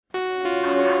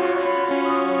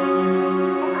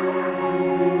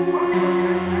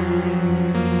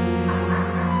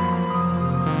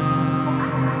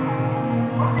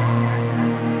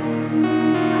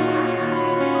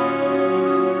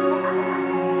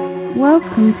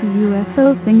Welcome to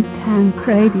UFO Think Tank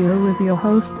Radio with your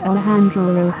host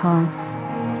Alejandro Rojas.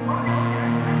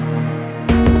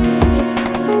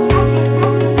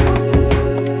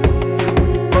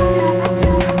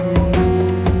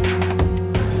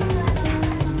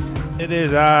 It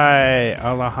is I,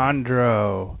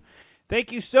 Alejandro.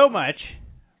 Thank you so much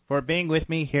for being with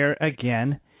me here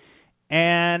again.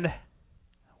 And,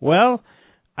 well,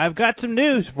 I've got some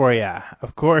news for you.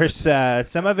 Of course,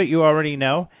 some of it you already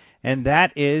know, and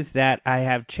that is that I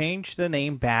have changed the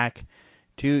name back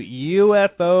to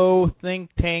UFO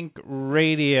Think Tank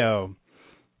Radio.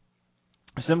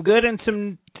 Some good and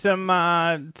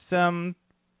some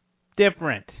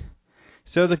different.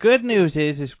 So the good news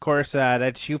is of course,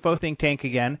 that's UFO Think Tank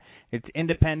again. It's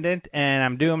independent, and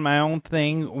I'm doing my own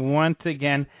thing once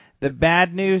again. The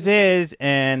bad news is,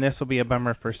 and this will be a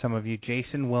bummer for some of you,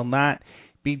 Jason will not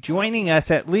be joining us,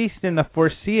 at least in the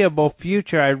foreseeable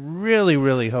future. I really,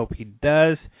 really hope he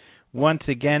does once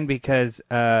again, because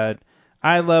I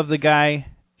love the guy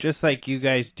just like you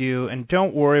guys do. And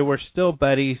don't worry, we're still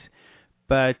buddies.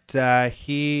 But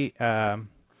this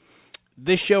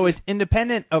show is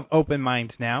independent of Open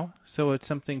Minds now, so it's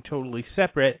something totally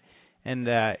separate. And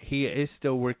he is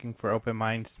still working for Open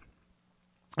Minds.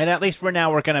 And at least for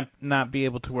now, we're going to not be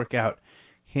able to work out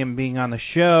him being on the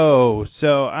show.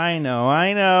 So I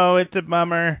know, it's a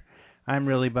bummer. I'm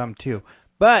really bummed too.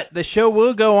 But the show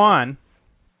will go on,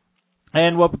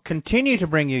 and we'll continue to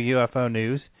bring you UFO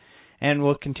news, and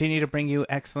we'll continue to bring you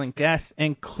excellent guests,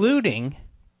 including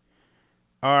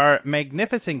our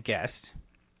magnificent guest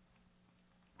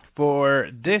for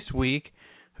this week,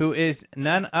 who is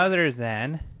none other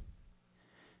than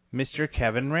Mr.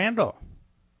 Kevin Randle.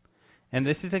 And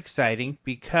this is exciting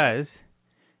because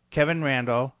Kevin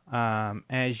Randle,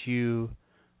 as you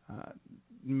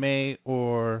may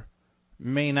or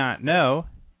may not know,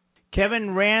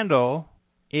 Kevin Randle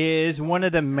is one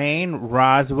of the main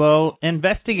Roswell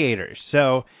investigators.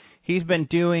 So he's been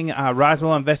doing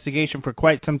Roswell investigation for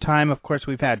quite some time. Of course,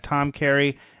 we've had Tom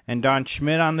Carey and Don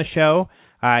Schmidt on the show.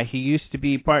 He used to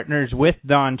be partners with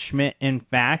Don Schmidt, in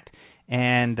fact.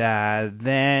 And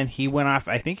then he went off,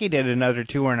 I think he did another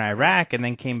tour in Iraq, and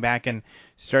then came back and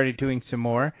started doing some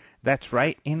more. That's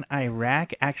right, in Iraq.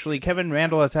 Actually, Kevin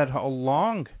Randle has had a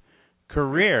long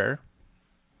career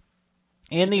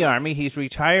in the Army. He's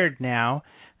retired now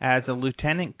as a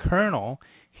lieutenant colonel.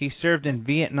 He served in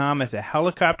Vietnam as a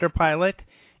helicopter pilot.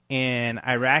 In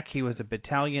Iraq, he was a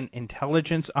battalion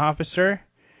intelligence officer.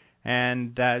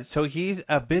 And so he's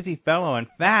a busy fellow. In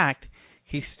fact,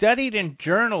 he studied in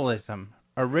journalism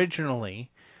originally.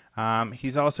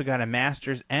 He's also got a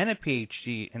master's and a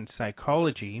PhD in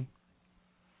psychology.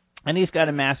 And he's got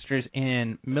a master's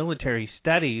in military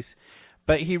studies.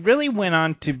 But he really went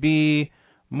on to be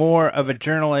more of a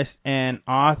journalist and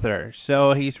author.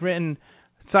 So he's written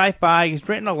sci-fi. He's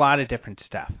written a lot of different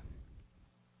stuff.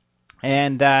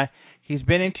 And he's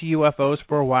been into UFOs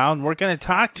for a while. And we're going to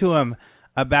talk to him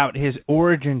about his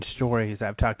origin stories.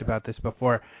 I've talked about this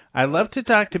before. I love to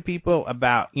talk to people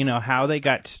about, how they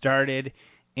got started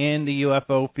in the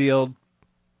UFO field.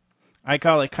 I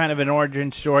call it kind of an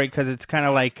origin story because it's kind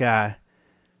of like,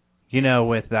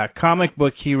 with comic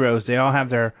book heroes, they all have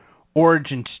their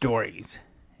origin stories.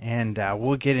 And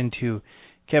we'll get into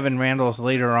Kevin Randle's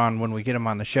later on when we get him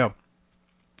on the show.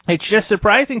 It's just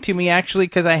surprising to me, actually,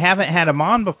 because I haven't had him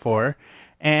on before.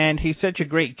 And he's such a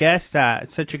great guest,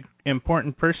 such an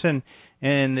important person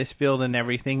in this field and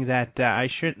everything that I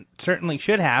certainly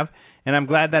should have. And I'm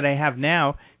glad that I have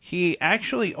now. He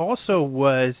actually also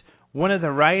was one of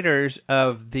the writers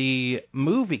of the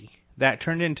movie that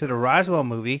turned into the Roswell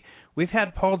movie. We've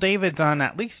had Paul Davids on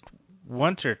at least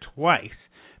once or twice,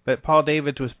 but Paul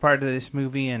Davids was part of this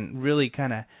movie and really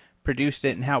kind of produced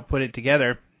it and helped put it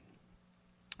together.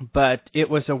 But it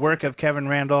was a work of Kevin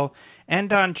Randle and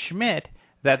Don Schmidt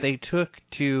that they took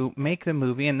to make the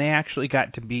movie, and they actually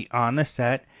got to be on the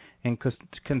set and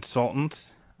consultants.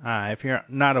 If you're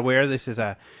not aware, this is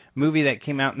a movie that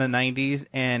came out in the 90s,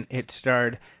 and it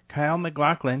starred Kyle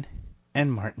MacLachlan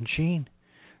and Martin Sheen,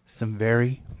 some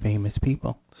very famous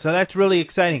people. So that's really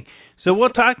exciting. So we'll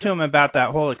talk to him about that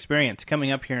whole experience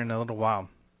coming up here in a little while.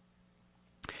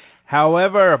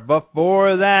 However,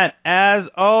 before that, as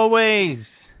always,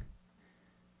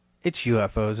 it's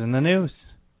UFOs in the news.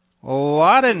 A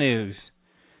lot of news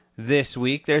this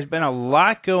week. There's been a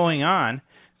lot going on,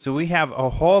 so we have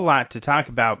a whole lot to talk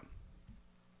about.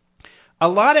 A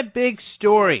lot of big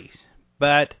stories,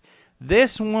 but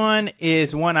this one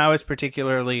is one I was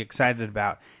particularly excited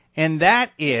about, and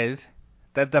that is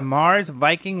that the Mars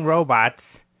Viking robots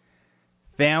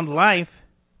found life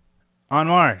on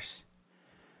Mars.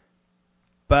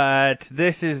 but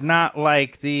this is not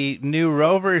like the new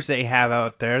rovers they have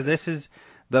out there. This is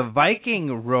the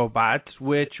Viking robots,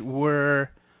 which were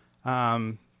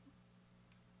this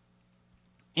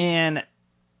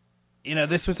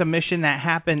was a mission that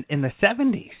happened in the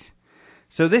 70s.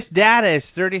 So this data is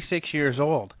 36 years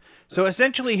old. So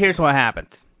essentially, here's what happens.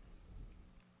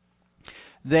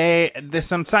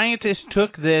 Some scientists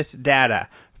took this data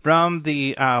from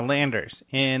the landers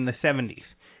in the 70s,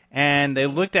 and they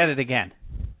looked at it again.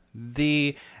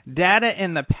 The data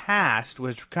in the past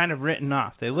was kind of written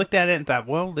off. They looked at it and thought,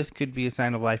 well, this could be a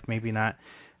sign of life, maybe not.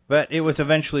 But it was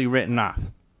eventually written off.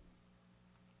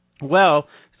 Well,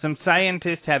 some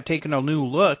scientists have taken a new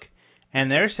look,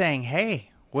 and they're saying, hey,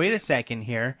 wait a second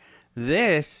here.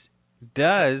 This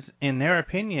does, in their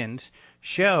opinions,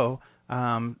 show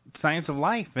signs of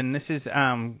life. And this is,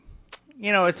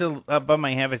 it's above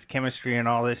my head. It's chemistry and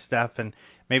all this stuff, and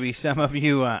maybe some of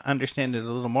you understand it a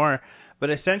little more. But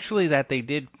essentially that they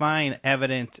did find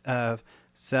evidence of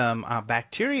some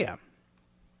bacteria.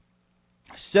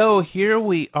 So here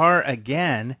we are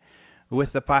again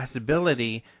with the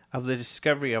possibility of the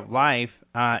discovery of life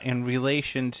in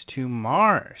relations to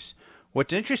Mars.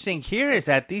 What's interesting here is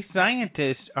that these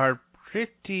scientists are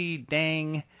pretty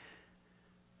dang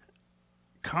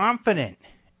confident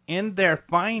in their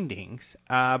findings,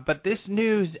 but this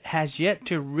news has yet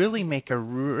to really make a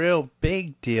real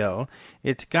big deal.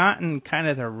 It's gotten kind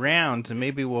of the rounds, and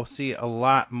maybe we'll see a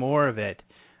lot more of it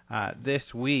this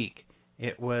week.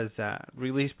 It was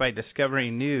released by Discovery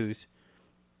News.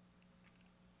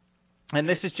 And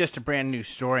this is just a brand new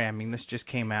story. I mean, this just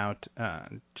came out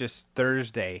just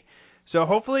Thursday. So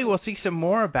hopefully we'll see some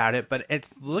more about it, but it's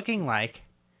looking like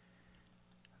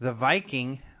the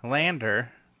Viking lander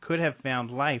could have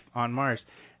found life on Mars.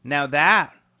 Now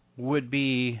that would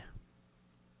be,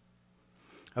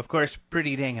 of course,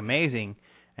 pretty dang amazing,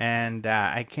 and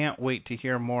I can't wait to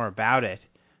hear more about it.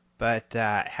 But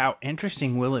how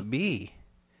interesting will it be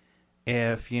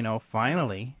if,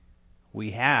 finally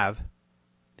we have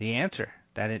the answer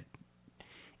that it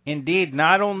indeed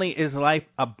not only is life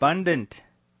abundant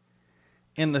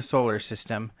in the solar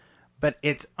system, but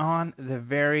it's on the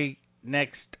very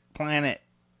next planet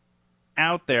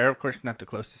out there. Of course, not the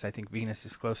closest. I think Venus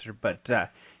is closer, but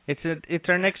it's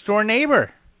our next door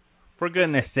neighbor, for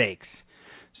goodness sakes.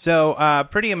 So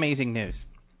pretty amazing news.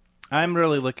 I'm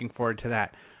really looking forward to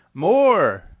that.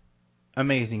 More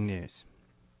amazing news.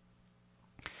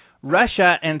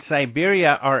 Russia and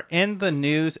Siberia are in the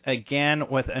news again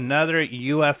with another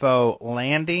UFO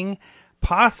landing,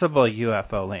 possible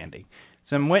UFO landing.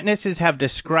 Some witnesses have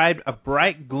described a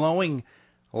bright glowing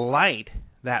light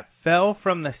that fell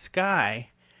from the sky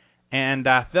and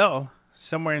fell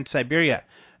somewhere in Siberia.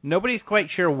 Nobody's quite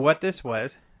sure what this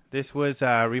was. This was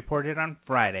reported on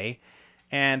Friday,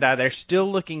 and they're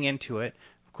still looking into it.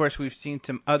 Of course, we've seen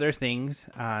some other things.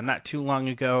 Not too long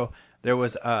ago, there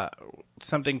was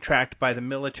something tracked by the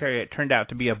military. It turned out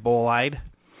to be a bolide,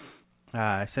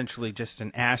 essentially just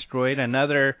an asteroid.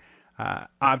 Another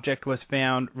object was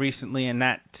found recently, and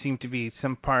that seemed to be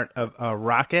some part of a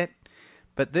rocket.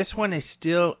 But this one is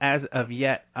still, as of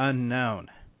yet, unknown.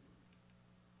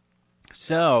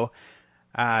 So,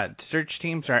 search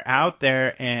teams are out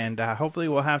there, and hopefully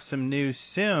we'll have some news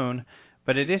soon.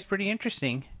 But it is pretty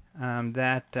interesting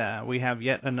that we have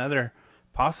yet another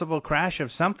possible crash of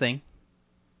something.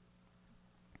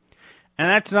 And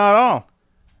that's not all.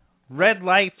 Red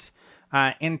lights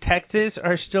in Texas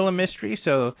are still a mystery.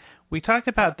 So we talked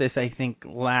about this, I think,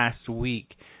 last week,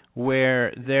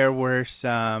 where there were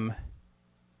some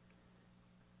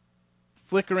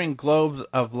flickering globes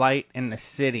of light in the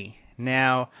city.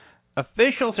 Now,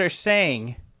 officials are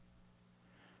saying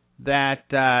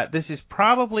that this is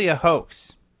probably a hoax.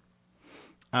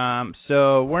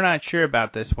 So we're not sure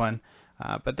about this one,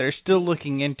 but they're still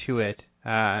looking into it.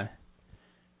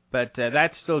 But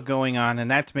that's still going on,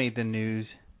 and that's made the news.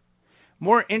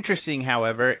 More interesting,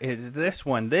 however, is this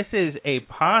one. This is a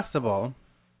possible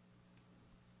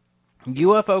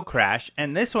UFO crash,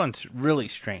 and this one's really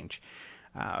strange.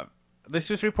 This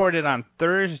was reported on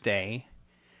Thursday,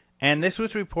 and this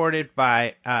was reported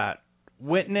by a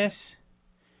witness,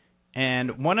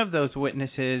 and one of those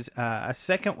witnesses, a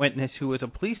second witness who was a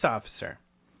police officer.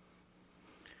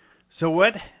 So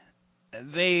what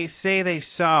they say they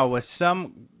saw was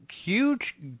some huge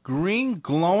green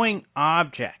glowing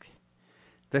object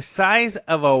the size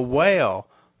of a whale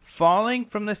falling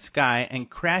from the sky and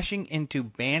crashing into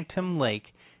Bantam Lake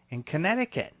in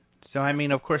Connecticut. So, I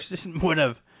mean, of course, this would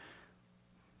have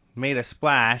made a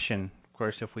splash, and, of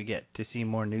course, if we get to see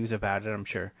more news about it, I'm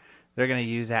sure they're going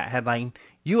to use that headline,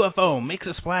 UFO makes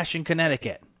a splash in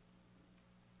Connecticut.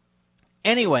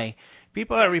 Anyway,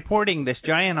 people are reporting this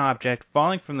giant object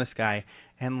falling from the sky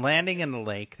and landing in the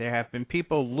lake. There have been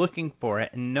people looking for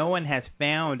it, and no one has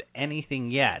found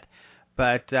anything yet.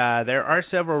 But there are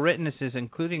several witnesses,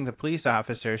 including the police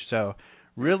officers, so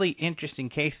really interesting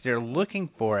case. They're looking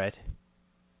for it,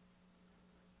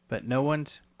 but no one's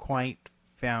quite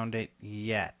found it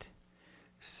yet.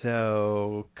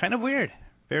 So, kind of weird.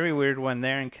 Very weird one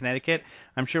there in Connecticut.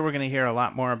 I'm sure we're going to hear a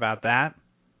lot more about that.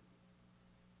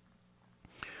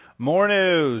 More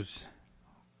news.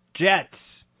 Jets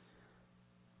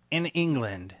in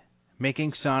England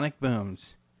making sonic booms,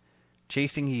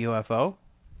 chasing a UFO.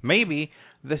 Maybe.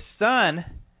 The Sun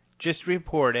just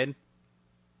reported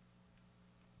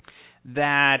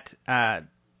that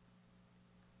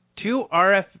two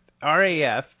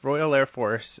RAF, Royal Air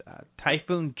Force,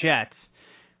 Typhoon jets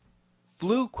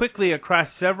flew quickly across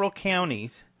several counties,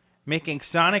 making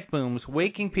sonic booms,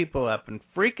 waking people up and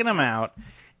freaking them out.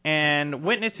 And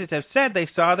witnesses have said they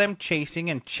saw them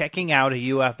chasing and checking out a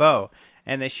UFO.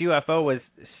 And this UFO was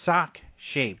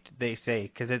sock-shaped, they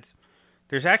say, because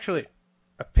there's actually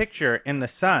a picture in the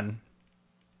Sun.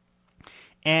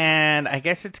 And I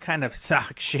guess it's kind of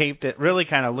sock-shaped. It really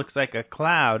kind of looks like a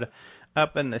cloud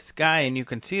up in the sky, and you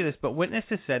can see this. But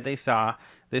witnesses said they saw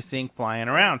this thing flying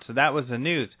around. So that was the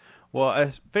news.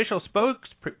 Well, official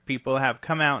spokespeople have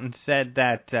come out and said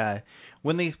that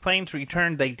when these planes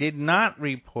returned, they did not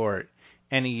report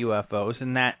any UFOs,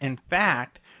 and that, in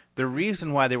fact, the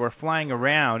reason why they were flying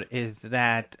around is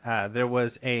that there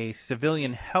was a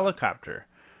civilian helicopter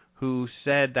who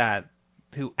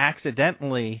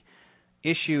accidentally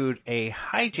issued a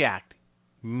hijacked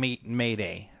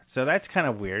mayday. So that's kind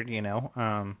of weird, you know.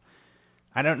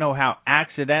 I don't know how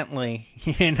accidentally,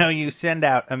 you send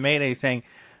out a mayday saying,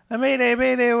 mayday,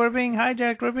 mayday, we're being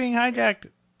hijacked.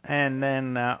 And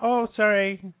then, oh,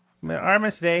 sorry, our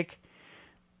mistake.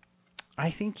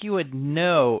 I think you would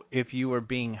know if you were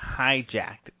being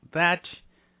hijacked. That's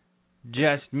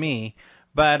just me.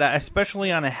 But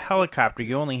especially on a helicopter,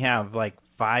 you only have like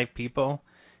 5 people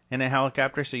in a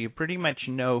helicopter, so you pretty much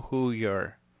know who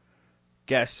your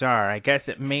guests are. I guess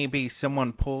it may be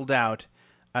someone pulled out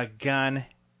a gun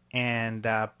and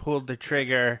pulled the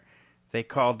trigger. They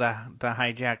called the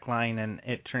hijack line, and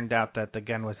it turned out that the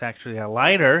gun was actually a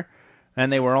lighter,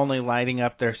 and they were only lighting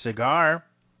up their cigar.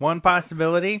 One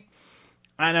possibility.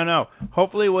 I don't know.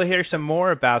 Hopefully we'll hear some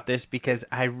more about this, because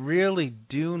I really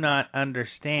do not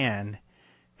understand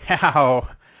how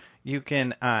you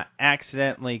can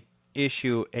accidentally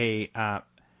issue a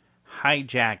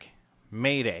hijack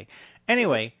mayday.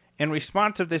 Anyway, in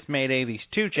response to this mayday, these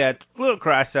 2 jets flew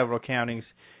across several counties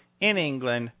in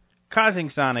England,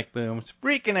 causing sonic booms,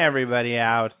 freaking everybody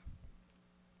out.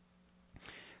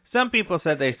 Some people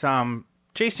said they saw them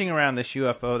chasing around this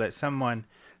UFO that someone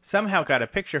somehow got a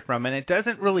picture from, and it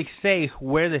doesn't really say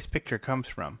where this picture comes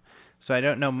from, so I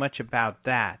don't know much about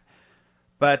that.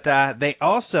 But they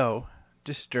also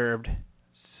disturbed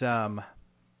some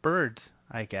birds,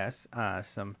 I guess,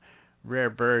 some rare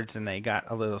birds, and they got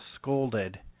a little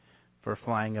scolded for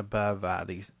flying above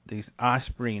these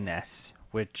osprey nests,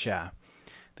 which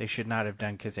they should not have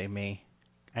done, because they may,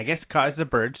 I guess, cause the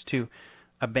birds to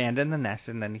abandon the nest,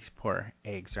 and then these poor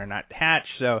eggs are not hatched.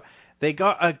 So they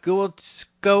got a good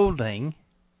scolding,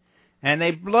 and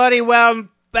they bloody well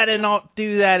better not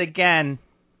do that again.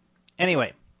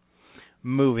 Anyway,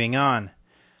 moving on.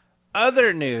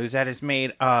 Other news that has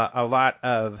made a lot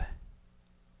of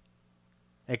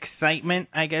excitement,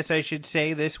 I guess I should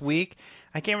say, this week.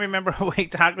 I can't remember what we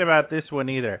talked about this one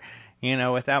either.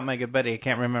 Without my good buddy, I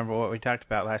can't remember what we talked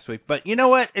about last week. But you know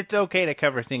what? It's okay to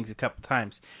cover things a couple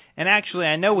times. And actually,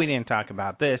 I know we didn't talk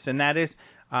about this, and that is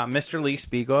Mr. Lee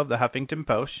Spiegel of the Huffington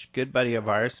Post, good buddy of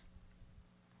ours.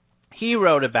 He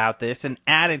wrote about this and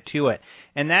added to it,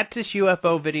 and that's this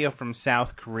UFO video from South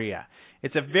Korea.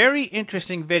 It's a very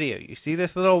interesting video. You see this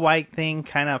little white thing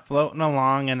kind of floating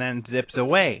along and then zips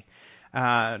away.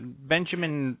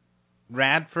 Benjamin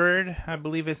Radford, I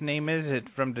believe his name is, it's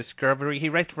from Discovery. He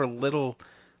writes for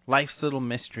Life's Little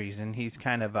Mysteries, and he's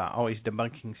kind of always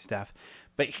debunking stuff.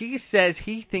 But he says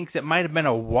he thinks it might have been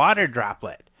a water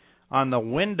droplet on the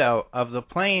window of the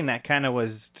plane that kind of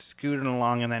was scooting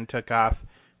along and then took off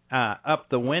up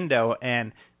the window,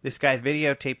 and this guy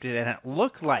videotaped it, and it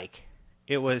looked like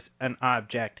it was an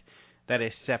object that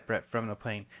is separate from the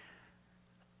plane.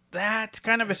 That's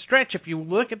kind of a stretch. If you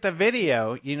look at the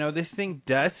video, this thing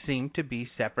does seem to be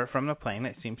separate from the plane.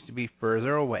 It seems to be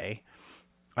further away.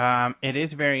 It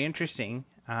is very interesting.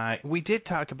 We did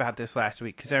talk about this last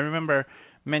week, because I remember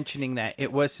mentioning that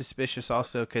it was suspicious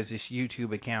also because this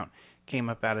YouTube account came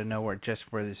up out of nowhere just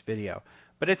for this video.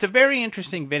 But it's a very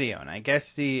interesting video, and I guess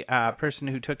the person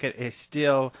who took it is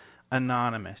still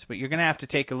anonymous. But you're going to have to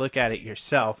take a look at it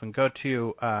yourself and go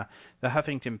to the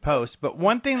Huffington Post. But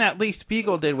one thing that Lee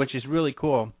Spiegel did, which is really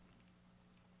cool,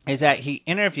 is that he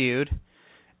interviewed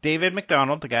David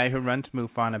McDonald, the guy who runs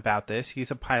MUFON, about this.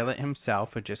 He's a pilot himself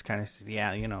who just kind of said,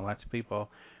 yeah, lots of people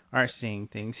are seeing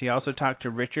things. He also talked to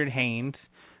Richard Haynes,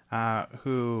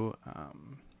 who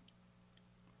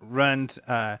runs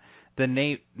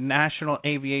the National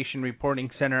Aviation Reporting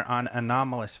Center on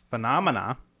Anomalous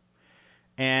Phenomena.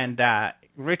 And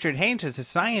Richard Haynes is a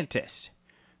scientist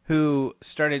who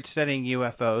started studying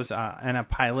UFOs and a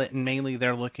pilot, and mainly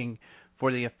they're looking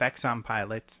for the effects on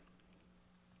pilots.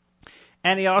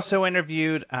 And he also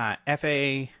interviewed former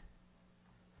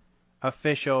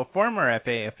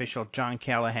FAA official John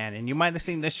Callahan. And you might have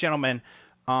seen this gentleman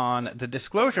on the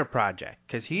Disclosure Project,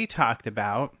 because he talked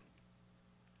about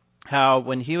how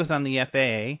when he was on the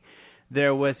FAA,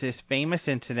 there was this famous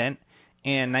incident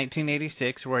in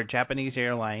 1986 where a Japanese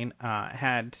airline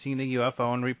had seen a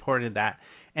UFO and reported that.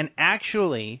 And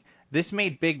actually, this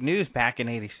made big news back in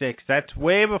 86. That's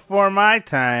way before my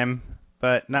time,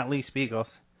 but not Lee Spiegel's.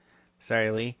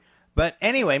 Sorry, Lee. But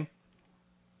anyway,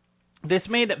 this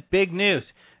made big news.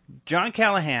 John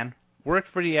Callahan worked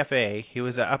for the FAA. He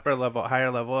was an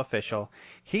higher level official.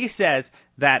 He says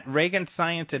that Reagan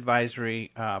Science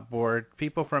Advisory Board,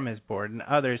 people from his board and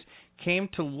others, came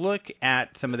to look at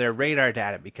some of their radar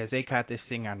data because they caught this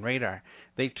thing on radar.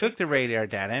 They took the radar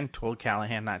data and told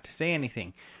Callahan not to say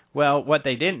anything. Well, what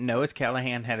they didn't know is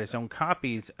Callahan had his own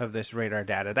copies of this radar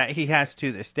data that he has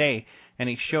to this day, and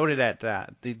he showed it at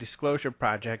the Disclosure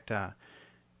Project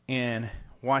in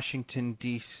Washington,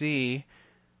 D.C.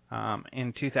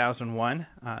 In 2001,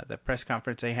 the press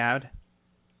conference they had.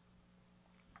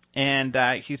 And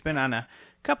he's been on a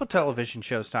couple television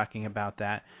shows talking about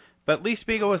that. But Lee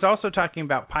Spiegel was also talking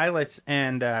about pilots,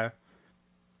 and,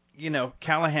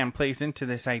 Callahan plays into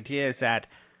this idea is that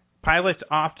pilots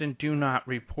often do not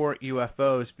report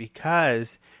UFOs because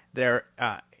they're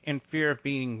in fear of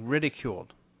being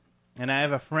ridiculed. And I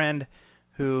have a friend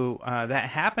who that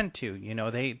happened to.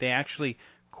 They actually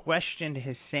questioned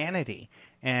his sanity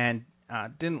and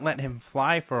didn't let him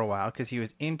fly for a while because he was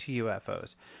into UFOs.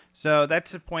 So that's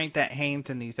the point that Haynes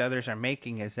and these others are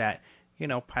making, is that,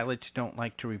 pilots don't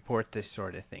like to report this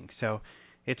sort of thing. So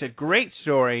it's a great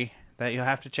story that you'll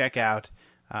have to check out,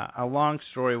 a long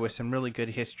story with some really good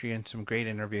history and some great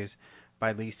interviews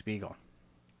by Lee Spiegel.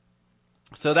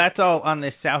 So that's all on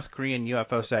this South Korean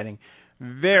UFO sighting.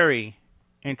 Very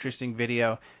interesting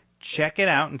video. Check it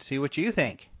out and see what you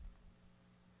think.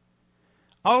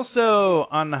 Also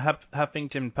on the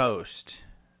Huffington Post,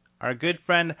 our good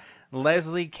friend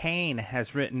Leslie Kane has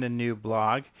written a new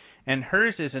blog, and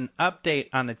hers is an update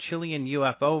on the Chilean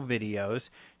UFO videos.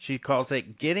 She calls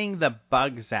it Getting the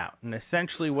Bugs Out. And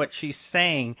essentially what she's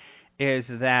saying is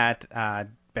that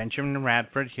Benjamin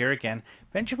Radford, here again,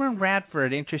 Benjamin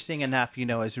Radford, interesting enough,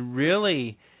 is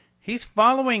really, he's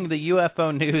following the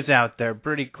UFO news out there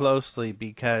pretty closely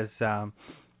because,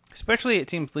 especially it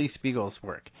seems Lee Spiegel's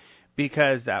work.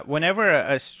 Because whenever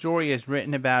a story is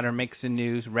written about or makes the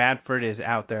news, Radford is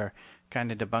out there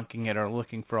kind of debunking it or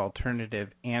looking for alternative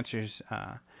answers,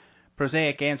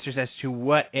 prosaic answers as to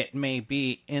what it may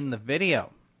be in the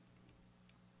video.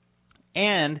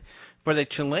 And for the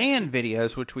Chilean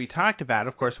videos, which we talked about,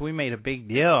 of course, we made a big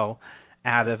deal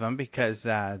out of them because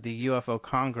the UFO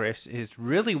Congress is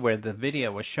really where the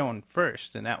video was shown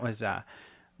first, and that was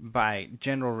by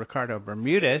General Ricardo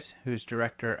Bermudez, who's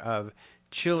director of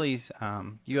Chile's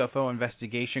UFO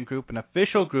investigation group, an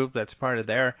official group that's part of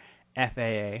their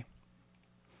FAA.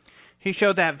 He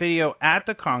showed that video at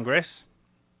the Congress,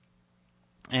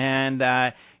 and,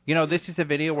 this is a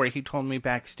video where he told me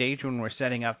backstage when we're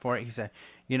setting up for it, he said,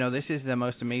 this is the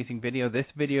most amazing video. This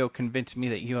video convinced me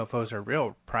that UFOs are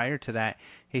real. Prior to that,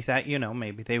 he thought,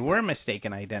 maybe they were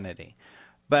mistaken identity.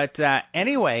 But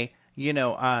anyway,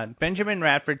 Benjamin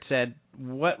Radford said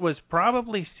what was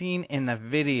probably seen in the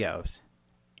videos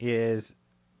is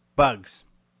bugs.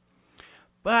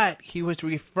 But he was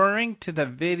referring to the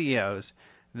videos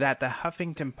that the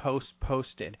Huffington Post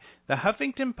posted. The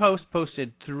Huffington Post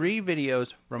posted 3 videos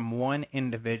from one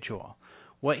individual.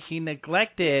 What he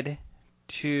neglected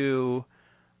to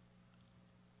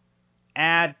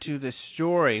add to the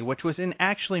story, which was in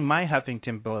actually my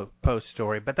Huffington Post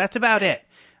story, but that's about it.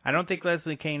 I don't think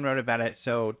Leslie Kane wrote about it,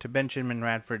 so to Benjamin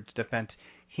Radford's defense,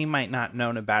 he might not have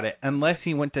known about it unless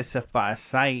he went to a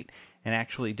site and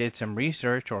actually did some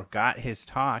research or got his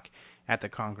talk at the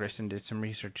Congress and did some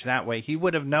research that way, he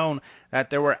would have known that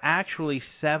there were actually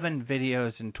 7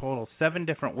 videos in total, 7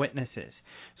 different witnesses.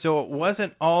 So it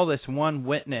wasn't all this one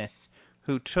witness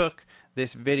who took this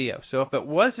video. So if it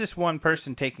was this one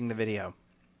person taking the video,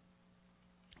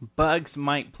 bugs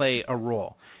might play a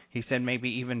role. He said maybe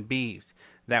even bees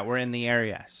that were in the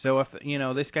area. So if,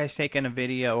 this guy's taking a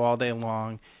video all day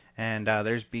long and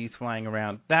there's bees flying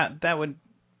around, that would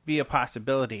be a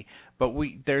possibility. But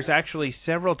there's actually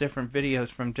several different videos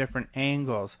from different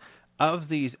angles of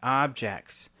these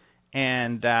objects,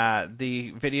 and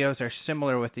the videos are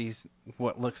similar with these,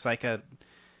 what looks like a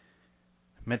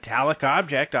metallic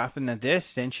object off in the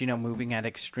distance, moving at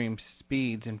extreme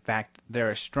speeds. In fact,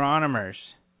 their astronomers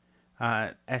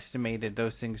estimated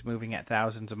those things moving at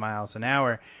thousands of miles an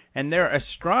hour. And their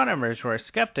astronomers who are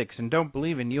skeptics and don't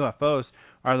believe in UFOs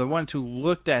are the ones who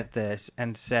looked at this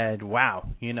and said, wow,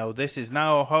 this is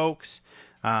no hoax.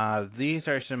 These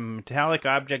are some metallic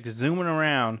objects zooming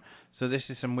around, so this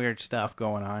is some weird stuff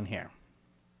going on here.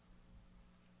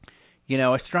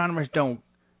 Astronomers don't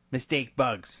mistake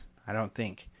bugs, I don't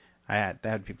think. That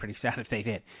would be pretty sad if they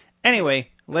did. Anyway,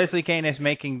 Leslie Kean is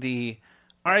making the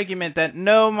argument that,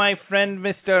 no, my friend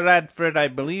Mr. Radford, I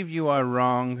believe you are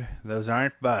wrong. Those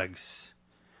aren't bugs.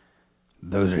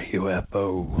 Those are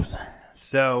UFOs.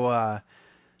 So,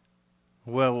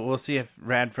 we'll see if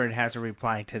Radford has a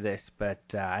reply to this, but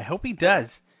I hope he does,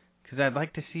 because I'd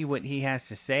like to see what he has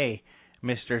to say,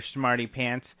 Mr. Smarty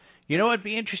Pants. It'd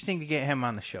be interesting to get him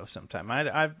on the show sometime.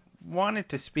 I've wanted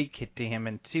to speak to him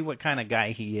and see what kind of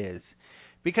guy he is.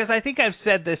 Because I think I've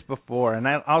said this before, and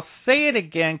I'll say it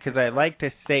again because I like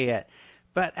to say it,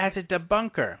 but as a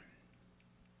debunker.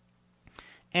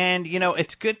 And,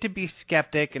 it's good to be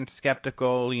skeptic and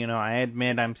skeptical. I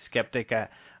admit I'm skeptic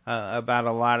about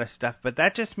a lot of stuff, but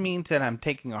that just means that I'm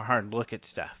taking a hard look at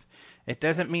stuff. It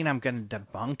doesn't mean I'm going to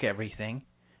debunk everything,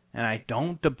 and I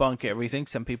don't debunk everything.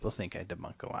 Some people think I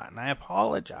debunk a lot, and I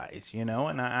apologize, and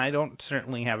I don't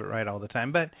certainly have it right all the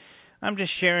time, but I'm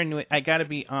just sharing. I got to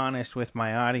be honest with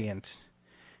my audience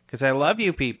because I love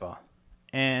you people.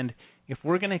 And if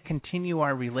we're going to continue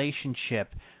our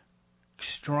relationship,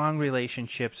 strong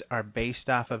relationships are based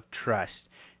off of trust.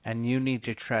 And you need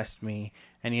to trust me.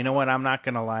 And you know what? I'm not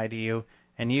going to lie to you.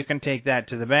 And you can take that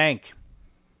to the bank.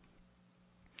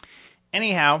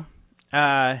 Anyhow,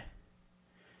 I've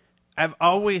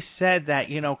always said that,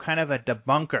 kind of a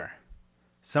debunker.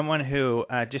 Someone who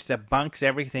just debunks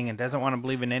everything and doesn't want to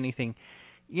believe in anything.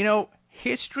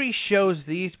 History shows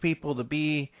these people to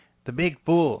be the big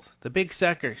fools, the big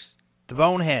suckers, the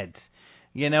boneheads.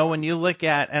 When you look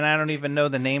at, and I don't even know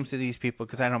the names of these people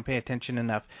because I don't pay attention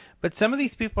enough, but some of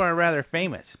these people are rather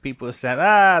famous. People who said,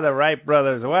 the Wright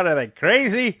brothers, what are they,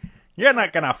 crazy? You're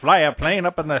not going to fly a plane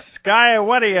up in the sky.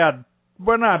 What are you?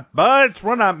 We're not birds.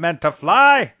 We're not meant to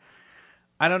fly.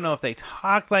 I don't know if they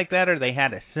talked like that or they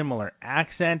had a similar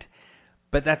accent,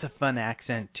 but that's a fun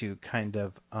accent to kind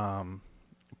of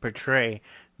portray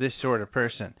this sort of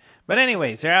person. But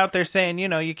anyways, they're out there saying,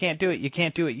 you can't do it, you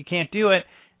can't do it, you can't do it,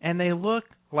 and they look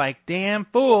like damn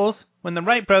fools when the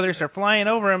Wright brothers are flying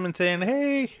over them and saying,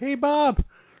 hey, Bob,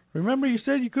 remember you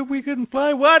said we couldn't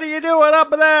fly? What are you doing up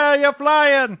there? You're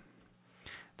flying.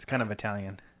 It's kind of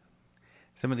Italian.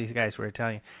 Some of these guys were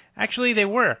Italian. Actually, they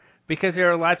were. Because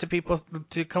there are lots of people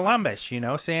to Columbus,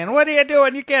 saying, what are you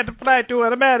doing? You can't fly to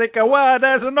America. Why,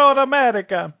 there's no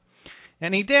America.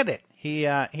 And he did it. He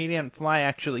didn't fly,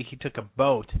 actually. He took a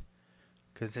boat.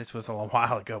 Because this was a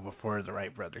while ago before the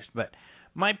Wright brothers. But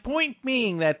my point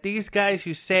being that these guys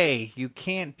who say you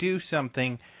can't do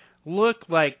something look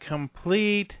like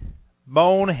complete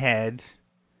boneheads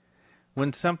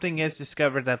when something is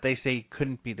discovered that they say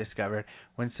couldn't be discovered.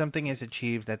 When something is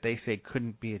achieved that they say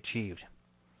couldn't be achieved.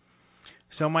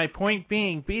 So my point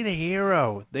being, be the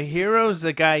hero. The hero's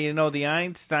the guy, the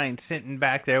Einstein sitting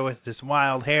back there with this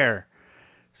wild hair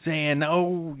saying,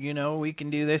 oh, we can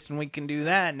do this and we can do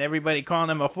that, and everybody calling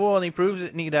him a fool, and he proves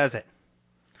it and he does it.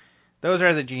 Those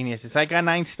are the geniuses. I got an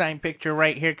Einstein picture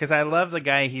right here because I love the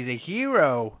guy. He's a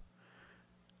hero.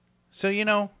 So,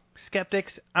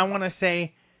 skeptics, I want to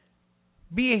say,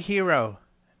 be a hero,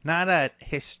 not a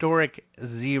historic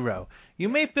zero. You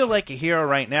may feel like a hero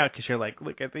right now because you're like,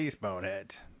 look at these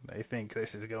boneheads. They think this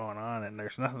is going on and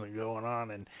there's nothing going on.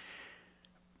 And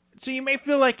so you may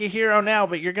feel like a hero now,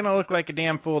 but you're going to look like a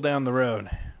damn fool down the road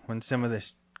when some of this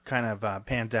kind of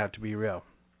pans out to be real.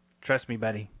 Trust me,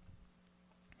 buddy.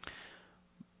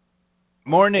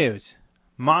 More news.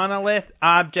 Monolith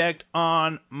object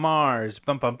on Mars.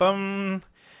 Bum, bum, bum.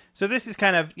 So this is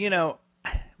kind of,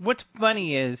 what's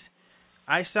funny is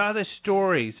I saw the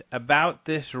stories about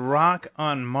this rock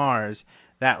on Mars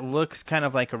that looks kind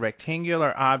of like a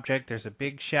rectangular object. There's a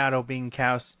big shadow being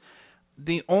cast.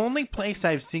 The only place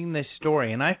I've seen this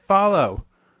story, and I follow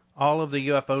all of the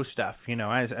UFO stuff,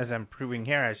 as I'm proving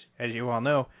here, as you all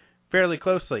know, fairly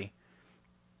closely.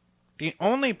 The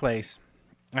only place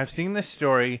I've seen this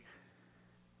story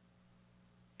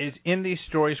is in these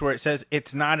stories where it says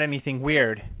it's not anything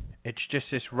weird. It's just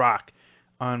this rock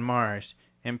on Mars.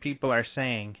 And people are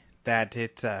saying that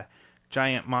it's a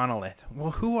giant monolith.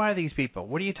 Well, who are these people?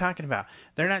 What are you talking about?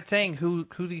 They're not saying who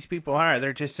these people are.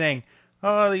 They're just saying,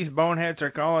 oh, these boneheads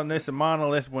are calling this a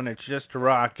monolith when it's just a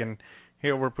rock, and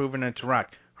here we're proving it's a rock.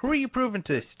 Who are you proving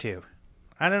this to?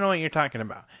 I don't know what you're talking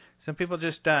about. Some people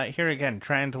just, here again,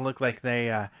 trying to look like they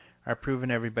are proving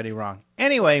everybody wrong.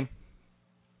 Anyway,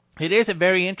 it is a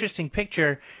very interesting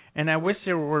picture, and I wish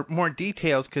there were more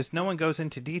details because no one goes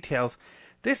into details.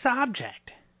 This object,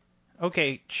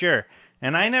 okay, sure,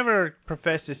 and I never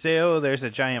profess to say, oh, there's a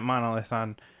giant monolith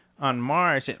on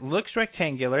Mars. It looks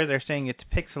rectangular. They're saying it's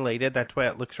pixelated. That's why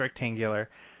it looks rectangular.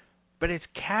 But it's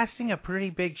casting a pretty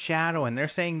big shadow, and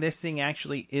they're saying this thing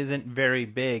actually isn't very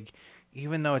big,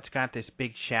 even though it's got this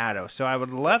big shadow. So I would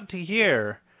love to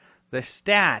hear the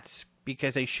stats,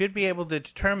 because they should be able to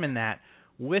determine that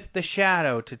with the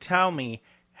shadow to tell me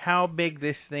how big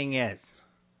this thing is.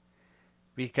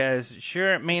 Because,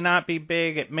 sure, it may not be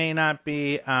big, it may not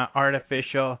be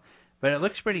artificial, but it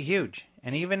looks pretty huge.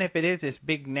 And even if it is this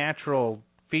big natural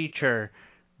feature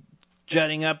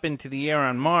jutting up into the air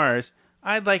on Mars,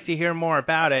 I'd like to hear more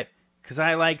about it, because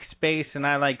I like space and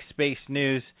I like space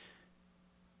news.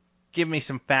 Give me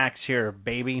some facts here,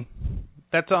 baby.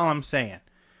 That's all I'm saying.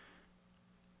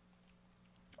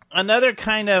 Another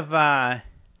kind of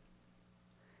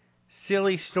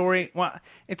silly story. Well,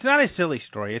 it's not a silly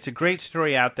story. It's a great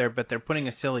story out there, but they're putting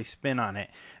a silly spin on it.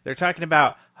 They're talking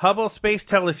about Hubble Space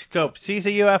Telescope sees a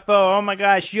UFO. Oh my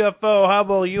gosh, UFO,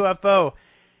 Hubble, UFO.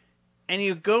 And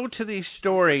you go to these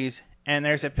stories, and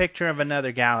there's a picture of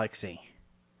another galaxy.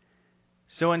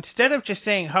 So instead of just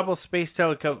saying Hubble Space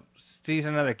Telescope sees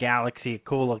another galaxy, a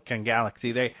cool-looking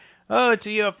galaxy, it's a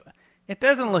UFO. It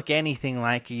doesn't look anything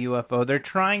like a UFO. They're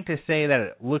trying to say that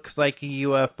it looks like a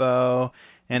UFO,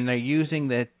 and they're using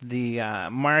the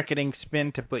marketing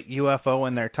spin to put UFO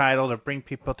in their title to bring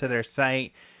people to their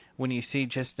site when you see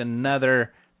just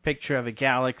another picture of a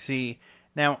galaxy.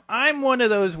 Now, I'm one of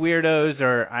those weirdos,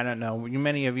 or I don't know,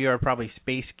 many of you are probably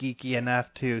space geeky enough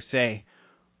to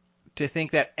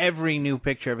think that every new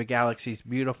picture of a galaxy is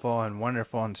beautiful and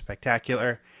wonderful and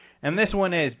spectacular. And this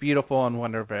one is beautiful and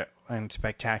wonderful and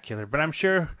spectacular. But I'm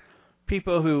sure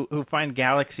people who find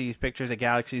pictures of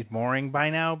galaxies boring by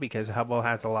now, because Hubble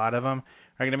has a lot of them,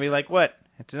 are going to be like, what?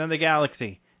 It's another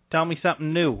galaxy. Tell me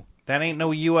something new. That ain't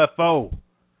no UFO.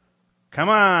 Come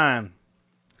on.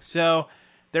 So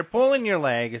they're pulling your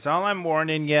leg. It's all I'm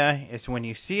warning you. Is when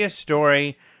you see a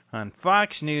story on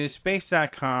Fox News,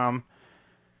 Space.com,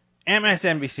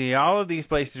 MSNBC, all of these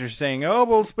places are saying, oh,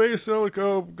 well, Space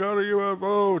Telescope got a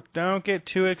UFO. Don't get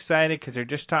too excited, because they're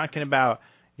just talking about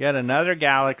yet another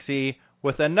galaxy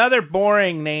with another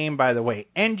boring name, by the way.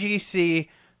 NGC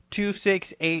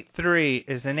 2683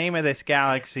 is the name of this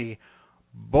galaxy.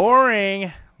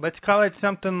 Boring. Let's call it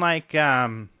something like,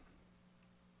 I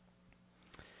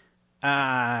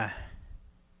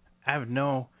have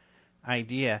no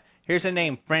idea. Here's a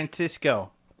name,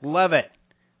 Francisco. Love it.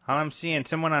 All I'm seeing,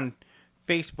 someone on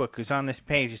Facebook who's on this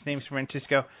page, his name's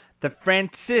Francisco. The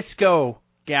Francisco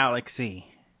Galaxy.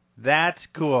 That's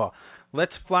cool.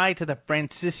 Let's fly to the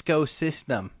Francisco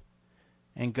system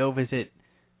and go visit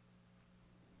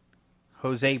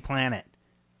Jose Planet.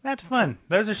 That's fun.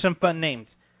 Those are some fun names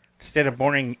instead of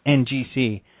boring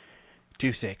NGC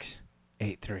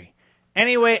 2683.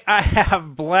 Anyway, I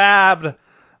have blabbed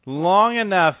long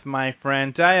enough, my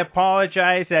friends. I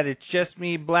apologize that it's just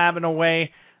me blabbing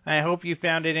away. I hope you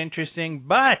found it interesting,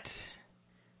 but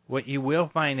what you will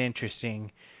find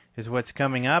interesting is what's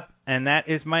coming up, and that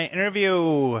is my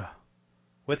interview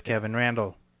with Kevin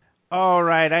Randle. All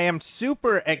right, I am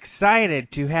super excited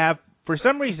to have, for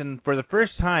some reason, for the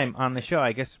first time on the show,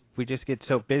 I guess we just get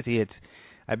so busy,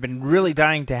 I've been really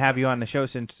dying to have you on the show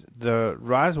since the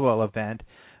Roswell event,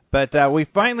 but we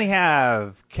finally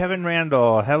have Kevin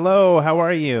Randle. Hello, how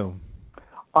are you?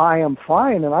 I am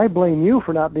fine, and I blame you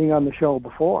for not being on the show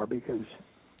before, because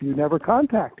you never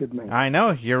contacted me. I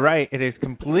know, you're right. It is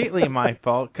completely my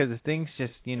fault, because things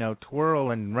just,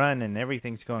 twirl and run, and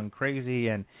everything's going crazy,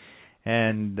 and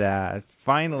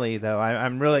finally, though,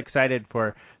 I'm really excited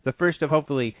for the first of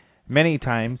hopefully many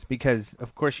times, because,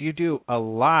 of course, you do a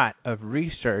lot of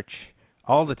research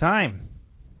all the time.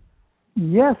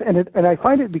 Yes, and I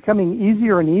find it becoming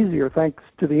easier and easier thanks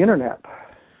to the internet.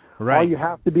 Right. All you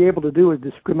have to be able to do is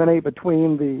discriminate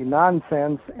between the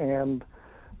nonsense and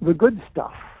the good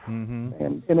stuff.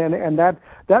 Mm-hmm. And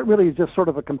that really is just sort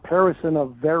of a comparison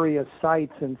of various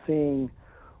sites and seeing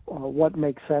what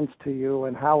makes sense to you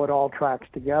and how it all tracks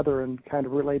together, and kind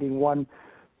of relating one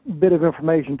bit of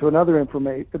information to another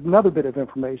bit of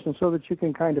information, so that you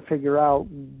can kind of figure out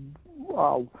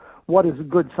what is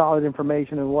good, solid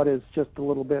information and what is just a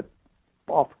little bit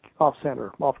off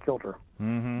center, off kilter.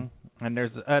 Mm-hmm. And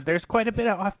there's quite a bit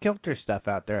of off kilter stuff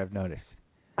out there, I've noticed.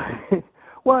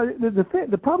 Well,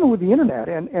 the problem with the internet,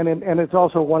 and it's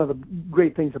also one of the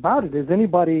great things about it, is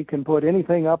anybody can put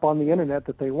anything up on the internet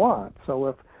that they want. So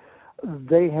if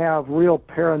they have real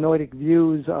paranoid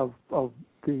views of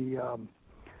the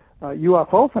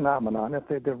UFO phenomenon, if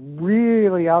they're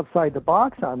really outside the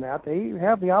box on that, they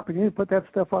have the opportunity to put that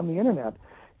stuff on the internet.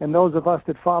 And those of us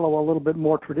that follow a little bit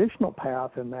more traditional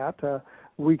path in that,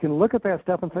 we can look at that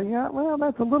stuff and say, yeah, well,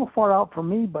 that's a little far out for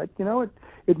me, but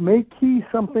it may key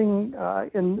something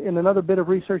in another bit of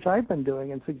research I've been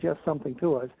doing and suggest something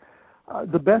to us.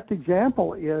 The best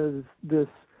example is this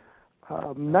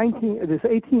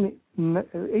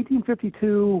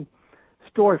 1852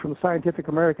 story from Scientific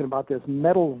American about this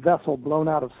metal vessel blown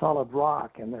out of solid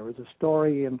rock, and there was a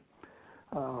story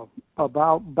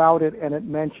about it, and it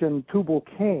mentioned Tubal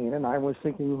Cain, and I was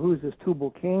thinking, who's this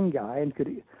Tubal Cain guy? And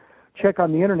could check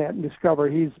on the internet and discover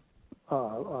he's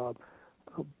a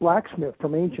blacksmith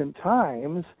from ancient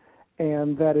times,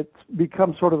 and that it's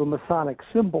become sort of a Masonic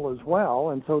symbol as well.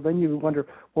 And so then you wonder,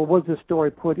 well, was this story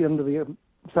put into the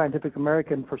Scientific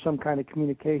American for some kind of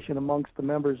communication amongst the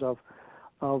members of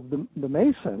the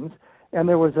Masons? And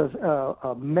there was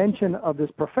a mention of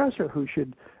this professor who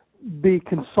should be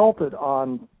consulted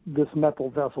on this metal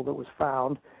vessel that was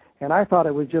found, and I thought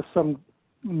it was just some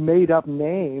made-up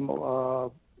name,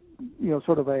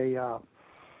 sort of a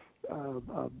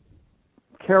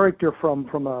character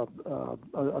from a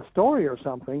story or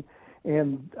something.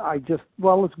 And I just,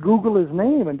 let's Google his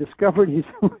name, and discovered he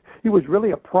was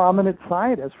really a prominent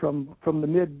scientist from the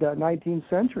mid-19th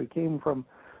century. Came from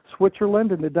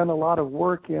Switzerland and had done a lot of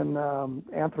work in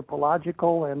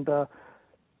anthropological and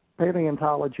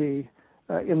paleontology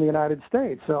in the United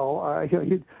States. So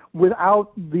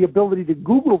without the ability to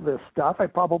Google this stuff, I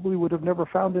probably would have never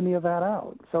found any of that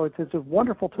out. So it's a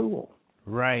wonderful tool.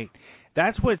 Right.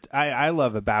 That's what I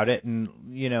love about it. And,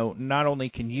 not only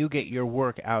can you get your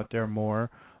work out there more,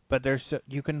 but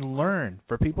you can learn.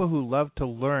 For people who love to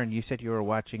learn, you said you were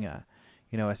watching a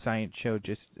science show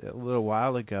just a little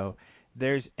while ago.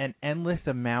 There's an endless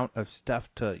amount of stuff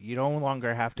you no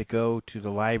longer have to go to the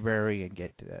library and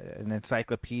get an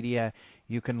encyclopedia.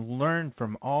 You can learn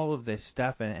from all of this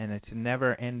stuff, and it's a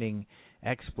never-ending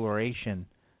exploration.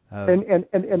 And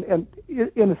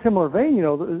in a similar vein,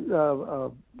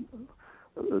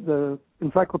 the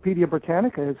Encyclopedia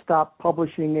Britannica has stopped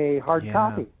publishing a hard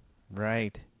copy.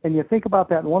 Right. And you think about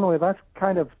that in one way, that's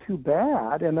kind of too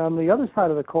bad. And on the other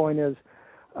side of the coin is,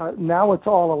 now it's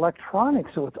all electronic,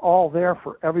 so it's all there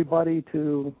for everybody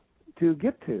to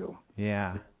get to.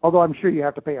 Yeah. Although I'm sure you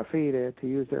have to pay a fee to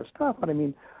use their stuff. But I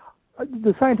mean,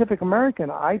 the Scientific American,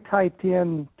 I typed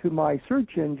in to my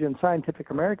search engine Scientific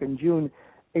American June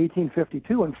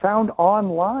 1852 and found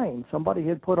online somebody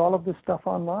had put all of this stuff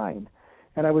online.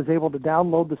 And I was able to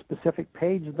download the specific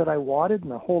page that I wanted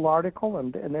and the whole article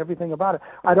and everything about it.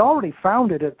 I'd already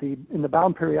found it in the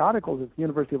bound periodicals at the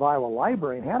University of Iowa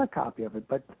Library and had a copy of it,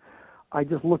 but I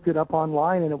just looked it up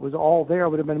online and it was all there. It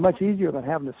would have been much easier than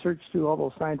having to search through all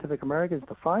those Scientific Americans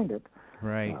to find it.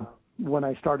 Right. When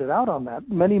I started out on that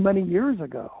many, many years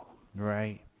ago.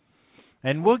 Right.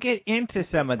 And we'll get into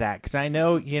some of that, because I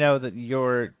know, that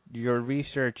your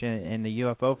research in the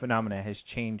UFO phenomena has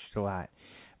changed a lot.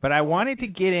 But I wanted to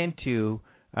get into,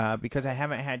 because I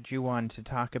haven't had you on to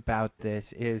talk about this,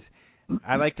 is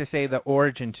I like to say the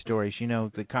origin stories.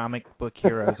 The comic book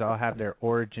heroes all have their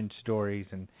origin stories,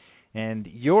 and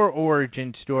your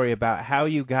origin story about how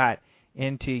you got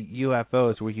into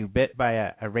UFOs. Were you bit by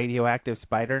a radioactive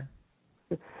spider?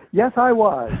 Yes, I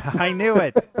was. I knew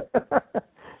it.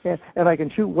 and I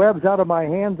can shoot webs out of my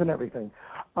hands and everything.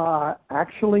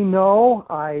 Actually, no.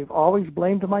 I've always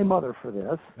blamed my mother for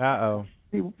this. Uh-oh.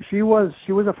 She was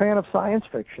a fan of science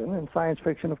fiction, and science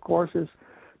fiction, of course,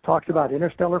 talks about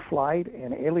interstellar flight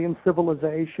and alien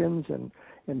civilizations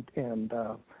and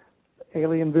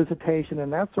alien visitation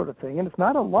and that sort of thing. And it's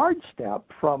not a large step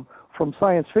from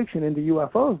science fiction into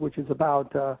UFOs, which is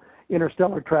about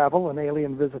interstellar travel and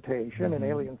alien visitation and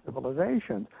alien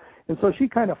civilizations. And so she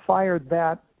kind of fired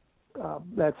that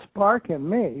spark in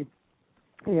me,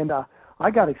 and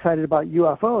I got excited about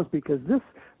UFOs because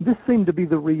this seemed to be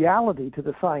the reality to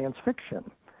the science fiction.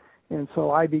 And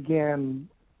so I began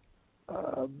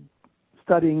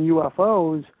studying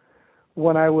UFOs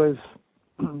when I was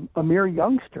a mere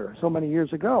youngster so many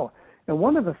years ago. And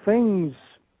one of the things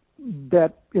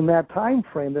that in that time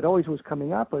frame that always was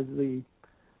coming up was the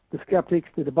skeptics,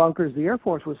 the debunkers, the Air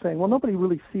Force was saying, well, nobody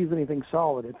really sees anything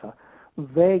solid. It's a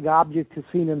vague object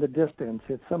seen in the distance.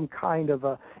 It's some kind of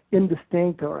a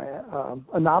indistinct or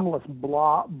anomalous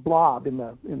blob in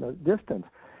the distance.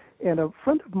 And a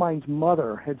friend of mine's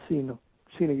mother had seen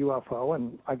a UFO,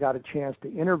 and I got a chance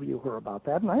to interview her about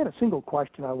that. And I had a single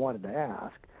question I wanted to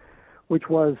ask, which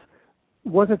was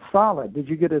it solid?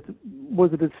 Was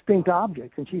it a distinct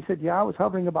object? And she said, yeah, it was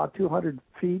hovering about 200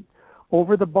 feet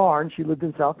over the barn. She lived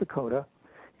in South Dakota,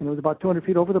 and it was about 200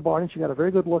 feet over the barn, and she got a very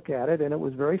good look at it, and it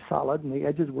was very solid, and the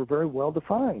edges were very well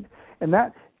defined. And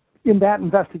that, in that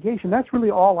investigation, that's really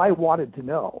all I wanted to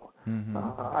know. Mm-hmm.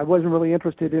 I wasn't really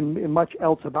interested in much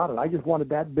else about it. I just wanted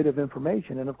that bit of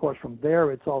information, and of course from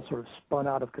there it's all sort of spun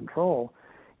out of control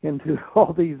into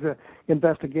all these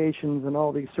investigations and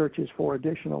all these searches for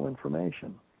additional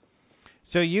information.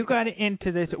 So you got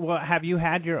into this. Well, have you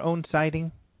had your own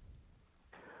sighting?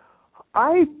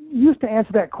 I used to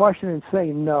answer that question and say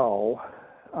no,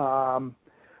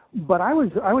 but I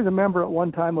was a member at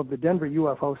one time of the Denver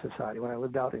UFO Society when I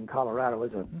lived out in Colorado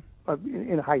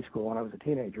in high school when I was a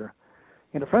teenager,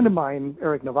 and a friend of mine,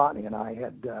 Eric Novotny, and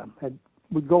I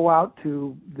would go out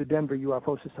to the Denver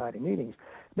UFO Society meetings.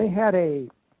 They had a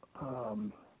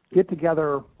get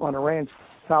together on a ranch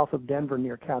south of Denver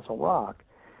near Castle Rock,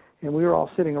 and we were all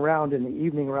sitting around in the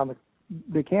evening around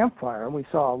the campfire, and we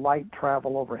saw a light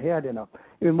travel overhead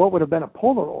in what would have been a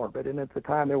polar orbit, and at the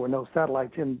time there were no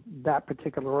satellites in that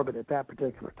particular orbit at that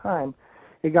particular time.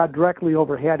 It got directly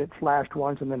overhead, it flashed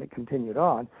once, and then it continued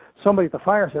on. Somebody at the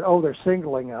fire said, oh, they're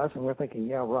signaling us, and we're thinking,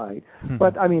 yeah, right. Mm-hmm.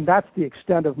 But, I mean, that's the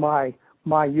extent of my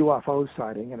UFO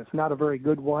sighting, and it's not a very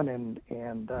good one, and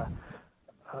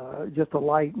just a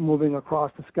light moving across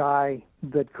the sky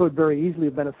that could very easily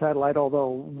have been a satellite,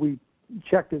 although we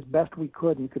checked as best we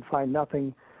could and could find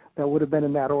nothing that would have been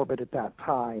in that orbit at that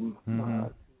time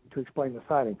to explain the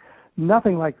sighting.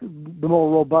 Nothing like the more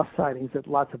robust sightings that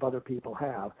lots of other people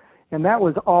have. And that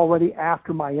was already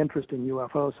after my interest in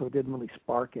UFOs, so it didn't really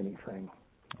spark anything.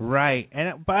 Right.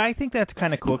 But I think that's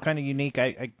kind of cool, kind of unique.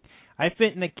 I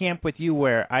fit in the camp with you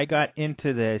where I got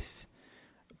into this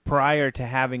prior to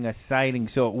having a sighting,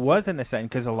 so it wasn't a sighting,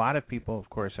 because a lot of people, of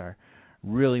course, are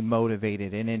really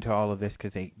motivated and into all of this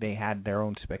because they had their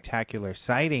own spectacular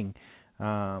sighting,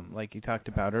 like you talked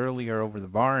about earlier over the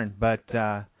barn. But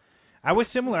I was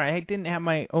similar. I didn't have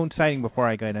my own sighting before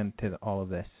I got into all of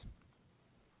this.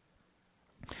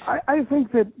 I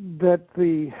think that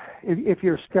if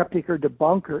you're a skeptic or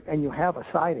debunker and you have a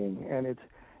sighting and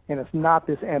it's not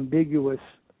this ambiguous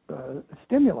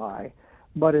stimuli,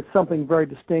 but it's something very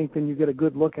distinct, and you get a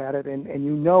good look at it, and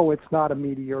you know it's not a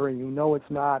meteor, and you know it's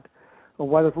not a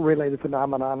weather-related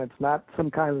phenomenon, it's not some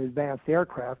kind of advanced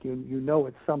aircraft, you know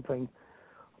it's something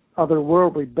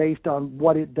otherworldly based on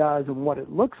what it does and what it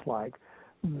looks like,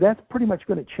 that's pretty much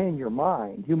going to change your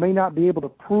mind. You may not be able to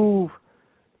prove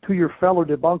to your fellow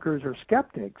debunkers or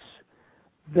skeptics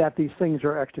that these things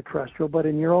are extraterrestrial, but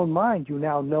in your own mind you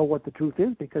now know what the truth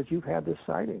is because you've had this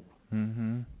sighting.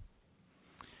 Mm-hmm.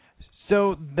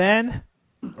 So then,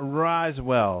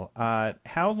 Roswell,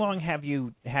 how long had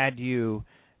you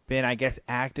been, I guess,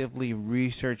 actively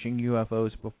researching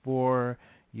UFOs before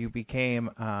you became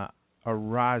a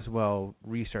Roswell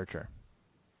researcher?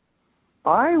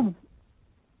 I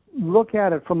look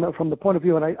at it from the point of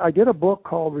view, and I did a book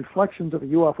called Reflections of a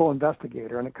UFO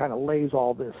Investigator, and it kind of lays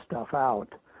all this stuff out.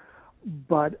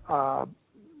 But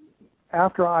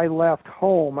after I left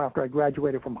home, after I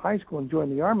graduated from high school and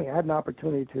joined the Army, I had an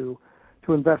opportunity to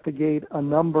investigate a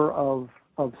number of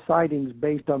sightings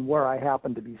based on where I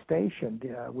happened to be stationed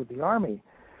with the Army,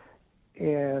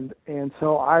 and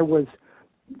so I was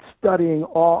studying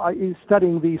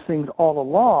these things all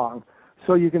along.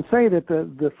 So you can say that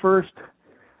the first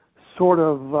sort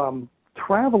of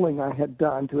traveling I had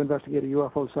done to investigate a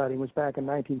UFO sighting was back in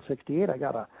 1968. I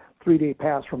got a 3-day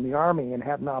pass from the Army and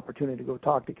had an opportunity to go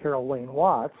talk to Carol Wayne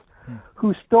Watts,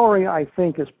 whose story I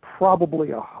think is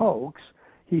probably a hoax.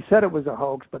 He said it was a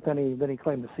hoax, but then he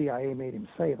claimed the CIA made him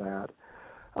say that.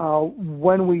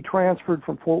 When we transferred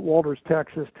from Fort Walters,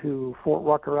 Texas to Fort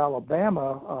Rucker,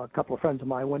 Alabama, a couple of friends of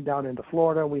mine went down into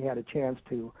Florida. We had a chance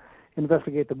to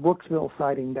investigate the Brooksville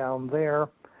sighting down there.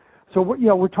 So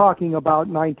we're talking about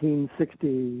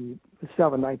 1967,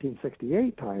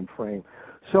 1968 time frame.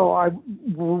 So I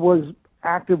was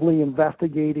actively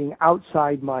investigating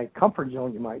outside my comfort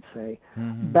zone, you might say,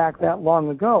 back that long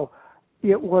ago.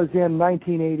 It was in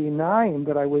 1988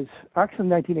 that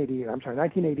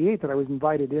I was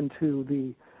invited into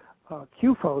the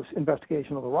QFOS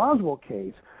investigation of the Roswell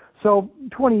case. So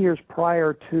 20 years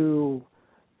prior to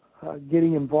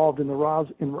getting involved in the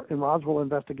Roswell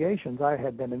investigations, I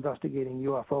had been investigating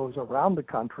UFOs around the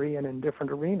country and in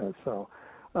different arenas. So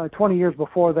 20 years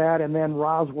before that, and then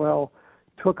Roswell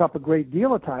took up a great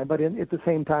deal of time, but at the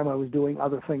same time I was doing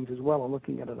other things as well and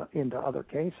looking into other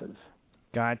cases.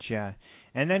 Gotcha.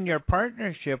 And then your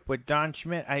partnership with Don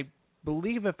Schmitt, I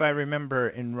believe if I remember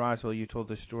in Roswell you told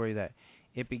the story that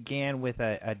it began with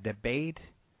a debate.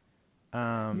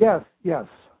 Yes.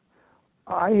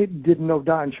 I didn't know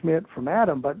Don Schmitt from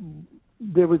Adam, but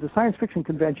there was a science fiction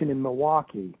convention in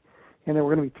Milwaukee, and there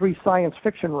were going to be 3 science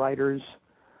fiction writers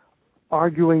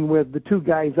arguing with the 2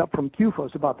 guys up from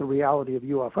QFOS about the reality of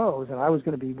UFOs, and I was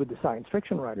going to be with the science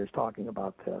fiction writers talking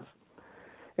about this.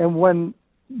 And when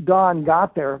Don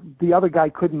got there, the other guy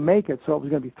couldn't make it, so it was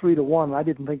going to be 3-1, and I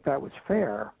didn't think that was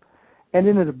fair. And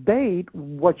in a debate,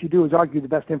 what you do is argue the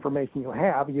best information you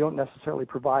have. You don't necessarily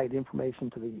provide information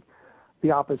to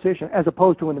the opposition, as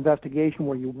opposed to an investigation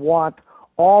where you want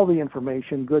all the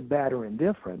information, good, bad, or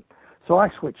indifferent. So I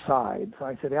switched sides.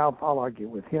 I said, I'll argue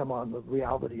with him on the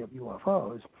reality of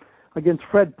UFOs against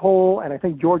Fred Pohl and I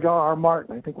think George R.R.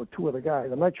 Martin. I think were 2 other guys.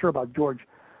 I'm not sure about George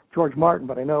Martin,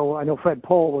 but I know Fred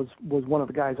Pohl was one of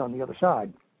the guys on the other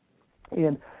side.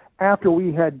 And after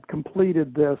we had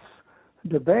completed this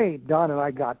debate, Don and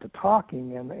I got to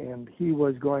talking, and he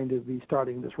was going to be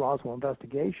starting this Roswell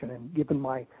investigation. And given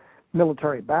my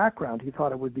military background, he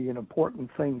thought it would be an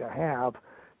important thing to have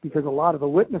because a lot of the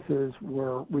witnesses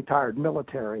were retired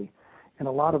military, and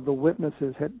a lot of the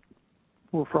witnesses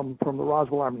were from the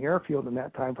Roswell Army Airfield in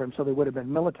that time frame, so they would have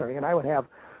been military. And I would have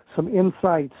some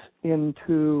insights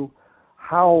into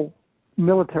how the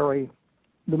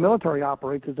military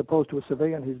operates as opposed to a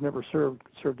civilian who's never served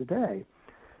a day.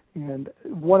 And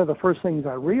one of the first things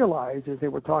I realized is they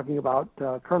were talking about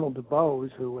Colonel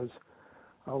DuBose, who was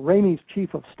Ramey's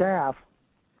chief of staff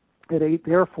at 8th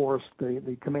Air Force,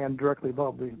 the command directly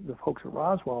above the folks at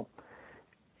Roswell.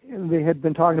 And they had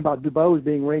been talking about DuBose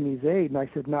being Ramey's aide, and I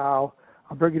said, no,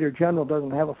 a brigadier general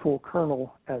doesn't have a full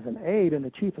colonel as an aide, and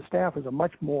the chief of staff is a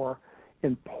much more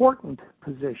important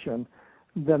position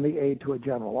than the aide to a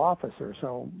general officer.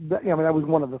 So, that was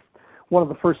one of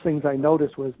the first things I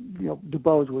noticed was,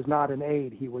 DuBose was not an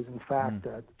aide. He was, in fact,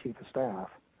 the chief of staff.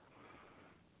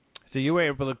 So you were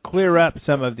able to clear up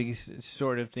some of these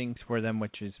sort of things for them,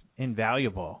 which is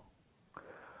invaluable.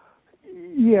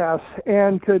 Yes,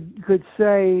 and could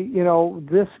say,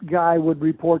 this guy would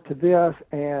report to this,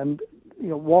 and,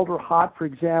 Walter Haut, for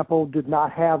example, did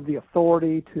not have the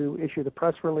authority to issue the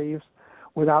press release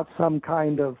without some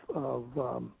kind of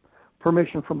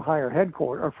permission from higher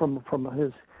headquarters, or from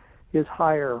his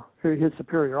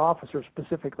superior officer,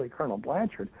 specifically Colonel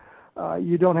Blanchard.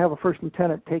 You don't have a first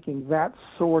lieutenant taking that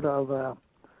sort of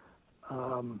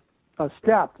a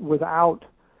step without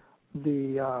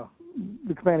the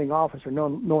commanding officer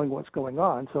knowing what's going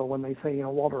on. So when they say,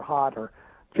 Walter Haut or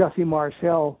Jesse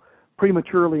Marcel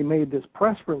prematurely made this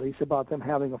press release about them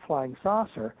having a flying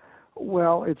saucer,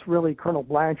 well, it's really Colonel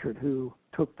Blanchard who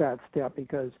took that step,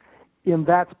 because in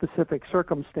that specific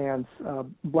circumstance,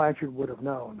 Blanchard would have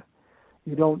known.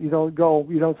 You don't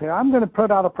say, I'm going to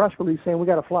put out a press release saying we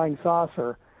got a flying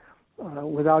saucer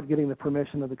without getting the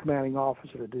permission of the commanding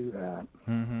officer to do that.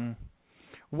 Mm-hmm.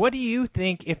 What do you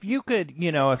think, if you could,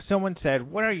 if someone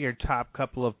said, what are your top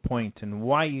couple of points and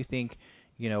why you think,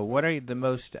 what are the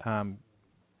most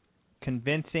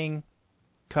convincing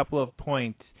couple of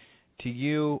points to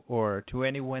you or to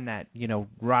anyone that,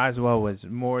 Roswell was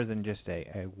more than just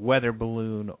a weather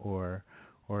balloon or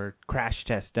crash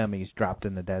test dummies dropped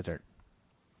in the desert?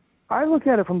 I look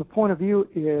at it from the point of view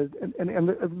and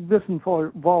this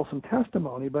involves some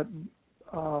testimony, but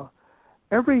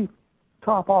every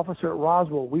top officer at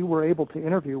Roswell we were able to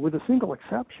interview, with a single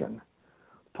exception,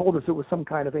 told us it was some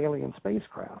kind of alien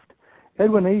spacecraft.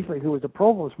 Edwin Easley, who was the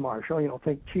provost marshal,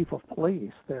 think chief of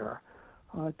police there,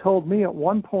 told me at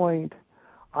one point,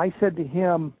 I said to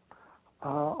him,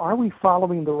 are we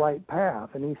following the right path?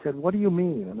 And he said, what do you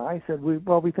mean? And I said,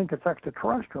 we think it's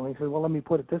extraterrestrial. And he said, well, let me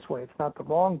put it this way, it's not the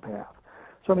wrong path.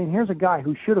 So, here's a guy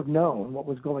who should have known what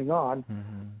was going on,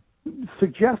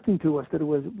 suggesting to us that it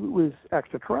was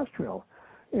extraterrestrial.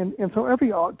 And so every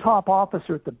top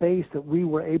officer at the base that we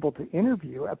were able to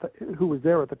interview, who was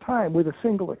there at the time, with a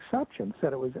single exception,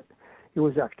 said it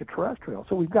was extraterrestrial.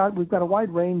 So we've got a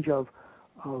wide range of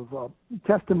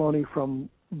testimony from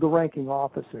the ranking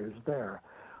officers there.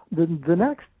 The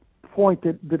next point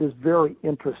that is very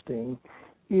interesting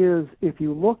is if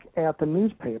you look at the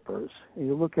newspapers and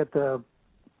you look at the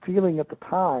feeling at the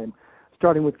time,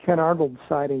 starting with Ken Arnold's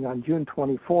sighting on June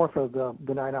 24th of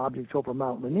the 9 objects over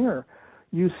Mount Rainier,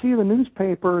 you see the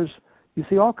newspapers, you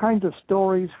see all kinds of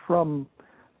stories from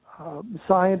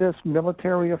scientists,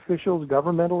 military officials,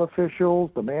 governmental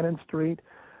officials, the man in the street,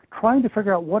 trying to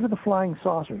figure out what are the flying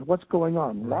saucers, what's going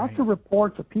on. Right. Lots of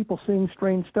reports of people seeing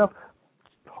strange stuff,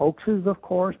 hoaxes, of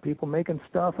course, people making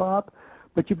stuff up,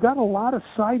 but you've got a lot of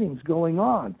sightings going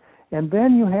on. And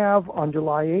then you have, on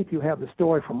July 8th, you have the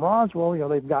story from Roswell,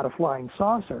 they've got a flying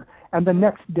saucer. And the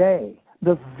next day,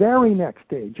 the very next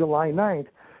day, July 9th,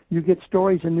 you get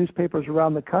stories in newspapers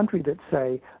around the country that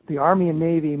say the Army and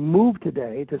Navy moved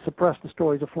today to suppress the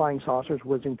stories of flying saucers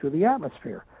whizzing through the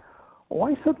atmosphere.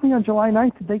 Why suddenly on July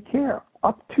 9th did they care?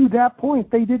 Up to that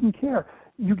point, they didn't care.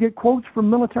 You get quotes from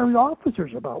military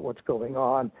officers about what's going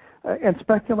on and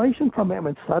speculation from them,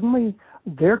 and suddenly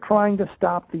they're trying to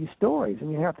stop these stories.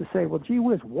 And you have to say, well, gee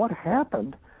whiz, what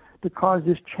happened to cause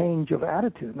this change of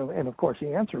attitude? And of course,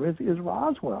 the answer is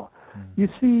Roswell.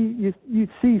 Mm-hmm. You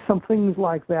see some things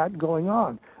like that going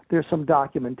on. There's some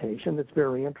documentation that's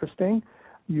very interesting.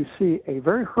 You see a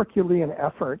very Herculean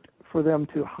effort for them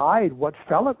to hide what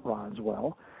fell at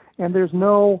Roswell, and there's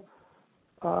no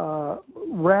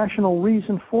rational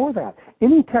reason for that.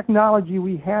 Any technology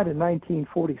we had in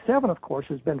 1947, of course,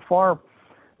 has been far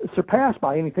surpassed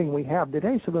by anything we have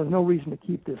today, so there's no reason to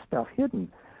keep this stuff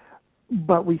hidden.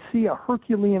 But we see a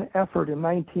Herculean effort in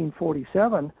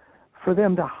 1947 for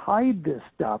them to hide this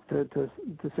stuff, to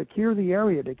secure the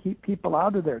area, to keep people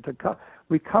out of there, to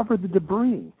recover the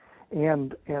debris.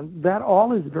 And that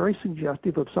all is very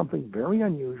suggestive of something very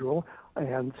unusual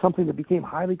and something that became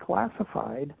highly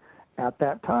classified at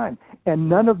that time. And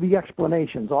none of the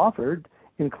explanations offered,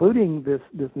 including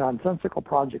this nonsensical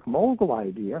Project Mogul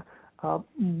idea,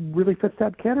 really fits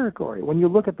that category. When you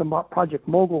look at the Project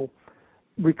Mogul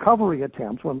recovery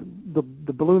attempts, when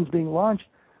the balloons being launched,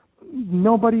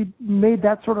 nobody made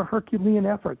that sort of Herculean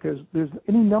effort. There's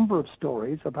any number of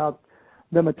stories about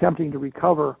them attempting to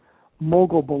recover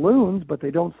Mogul balloons, but they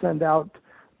don't send out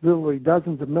literally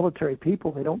dozens of military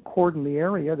people. They don't cordon the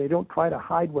area. They don't try to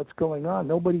hide what's going on.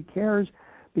 Nobody cares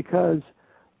because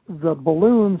the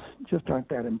balloons just aren't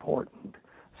that important.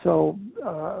 So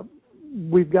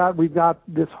we've got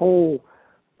this whole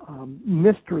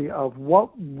mystery of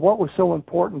what was so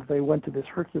important they went to this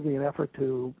Herculean effort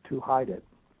to hide it.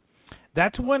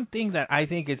 That's one thing that I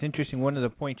think is interesting. One of the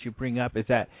points you bring up is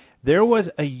that there was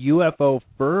a UFO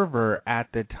fervor at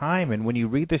the time, and when you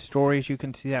read the stories, you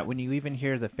can see that. When you even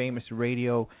hear the famous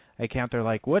radio account, they're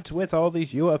like, what's with all these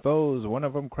UFOs? One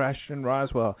of them crashed in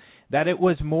Roswell. That it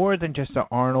was more than just an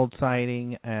Arnold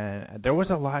sighting. There was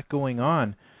a lot going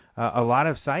on, a lot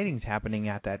of sightings happening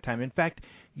at that time. In fact,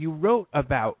 you wrote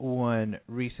about one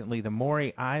recently, the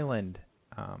Maury Island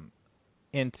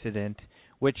incident,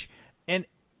 which... and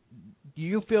do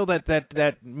you feel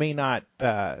that may not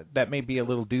that may be a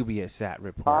little dubious, that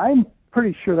report? I'm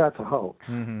pretty sure that's a hoax.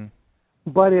 Mm-hmm.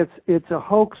 But it's a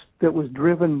hoax that was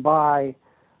driven by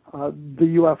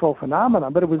the UFO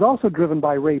phenomenon, but it was also driven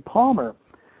by Ray Palmer,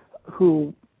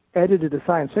 who edited a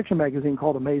science fiction magazine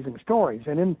called Amazing Stories,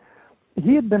 and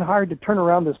he had been hired to turn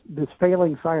around this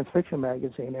failing science fiction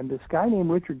magazine, and this guy named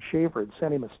Richard Shaver had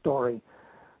sent him a story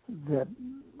that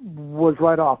was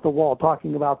right off the wall,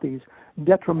 talking about these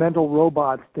detrimental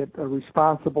robots that are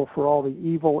responsible for all the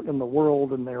evil in the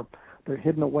world, and they're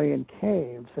hidden away in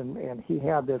caves. And he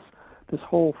had this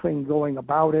whole thing going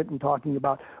about it and talking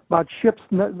about ships,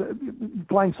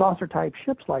 flying saucer type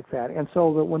ships like that. And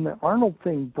so that when the Arnold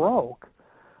thing broke,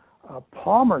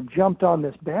 Palmer jumped on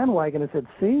this bandwagon and said,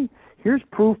 "See, here's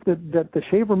proof that the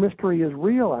Shaver mystery is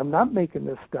real. I'm not making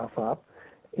this stuff up."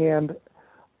 And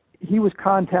he was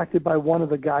contacted by one of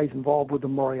the guys involved with the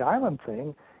Maury Island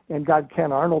thing and got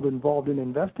Ken Arnold involved in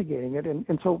investigating it.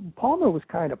 And so Palmer was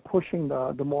kind of pushing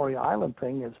the Maury Island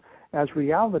thing as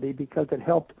reality because it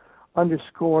helped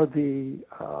underscore the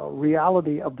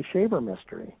reality of the Shaver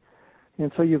mystery.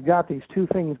 And so you've got these two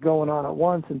things going on at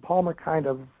once, and Palmer kind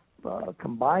of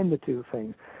combined the two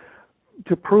things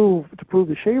to prove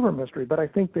the Shaver mystery. But I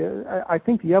think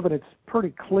the evidence is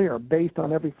pretty clear based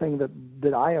on everything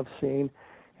that I have seen.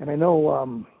 And I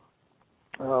know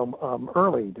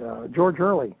George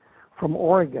Early from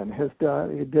Oregon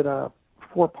did a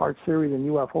 4-part series in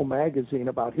UFO Magazine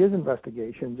about his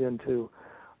investigations into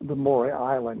the Maury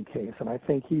Island case, and I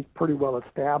think he's pretty well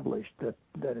established that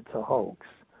it's a hoax.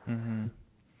 Mm-hmm.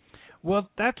 Well,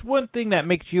 that's one thing that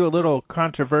makes you a little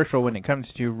controversial when it comes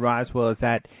to Roswell is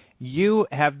that you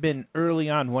have been early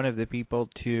on one of the people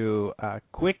to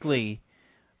quickly,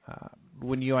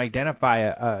 when you identify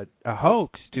a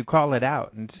hoax, to call it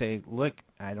out and say, look,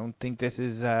 I don't think this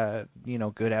is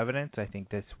good evidence. I think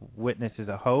this witness is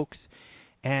a hoax.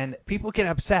 And people get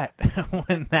upset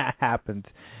when that happens,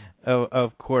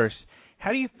 of course.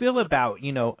 How do you feel about,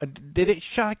 did it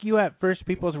shock you at first,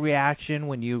 people's reaction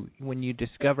when you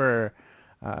discover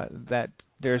that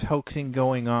there's hoaxing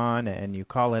going on and you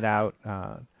call it out,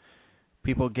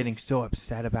 people getting so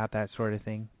upset about that sort of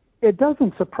thing? It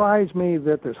doesn't surprise me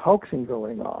that there's hoaxing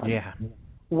going on. Yeah.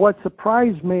 What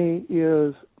surprised me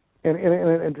is, and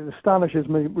it astonishes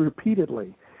me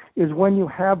repeatedly, is when you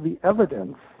have the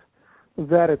evidence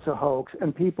that it's a hoax,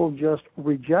 and people just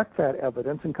reject that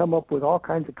evidence and come up with all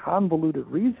kinds of convoluted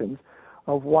reasons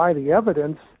of why the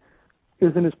evidence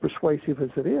isn't as persuasive as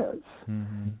it is.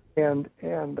 Mm-hmm. And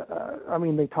I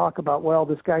mean, they talk about, well,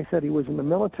 this guy said he was in the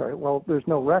military. Well, there's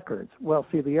no records. Well,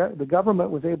 see, the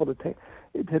government was able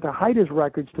to hide his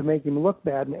records to make him look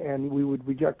bad, and we would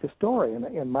reject the story.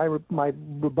 And my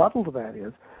rebuttal to that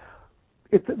is,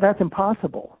 that's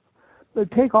impossible.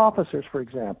 Take officers, for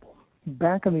example.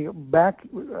 Back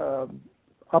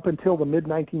up until the mid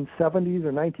 1970s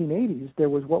or 1980s, there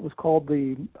was what was called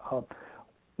the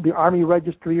Army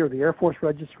Registry or the Air Force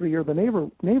Registry or the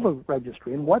Naval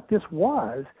Registry, and what this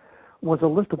was a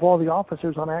list of all the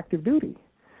officers on active duty,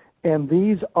 and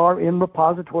these are in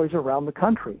repositories around the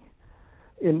country.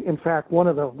 In fact, one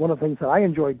of the things that I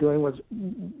enjoyed doing was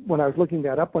when I was looking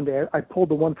that up one day, I pulled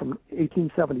the one from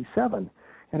 1877,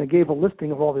 and it gave a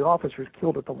listing of all the officers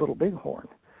killed at the Little Bighorn,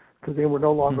 because they were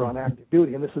no longer on active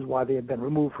duty, and this is why they had been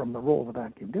removed from the role of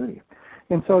active duty.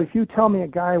 And so if you tell me a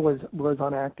guy was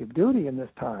on active duty in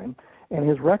this time, and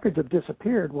his records have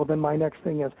disappeared, well, then my next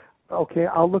thing is, okay,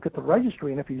 I'll look at the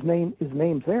registry, and if his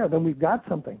name's there, then we've got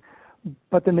something.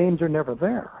 But the names are never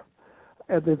there.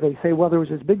 They say, well, there was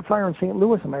this big fire in St.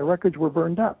 Louis, and my records were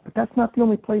burned up. But that's not the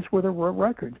only place where there were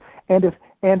records. And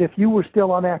if you were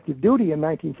still on active duty in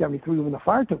 1973 when the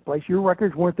fire took place, your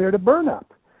records weren't there to burn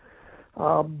up.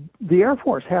 The Air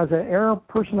Force has an Air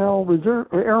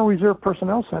Reserve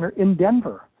Personnel Center in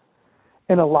Denver,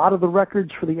 and a lot of the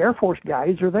records for the Air Force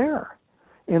guys are there.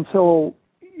 And so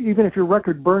even if your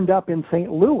record burned up in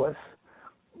St. Louis,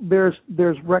 there's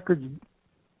records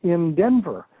in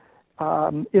Denver.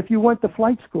 If you went to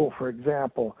flight school, for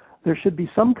example, there should be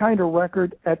some kind of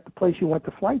record at the place you went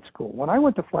to flight school. When I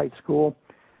went to flight school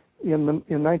in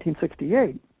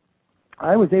 1968,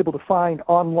 I was able to find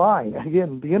online,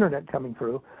 again, the internet coming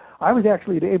through, I was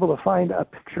actually able to find a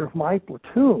picture of my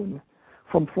platoon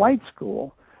from flight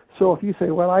school. So if you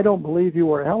say, well, I don't believe you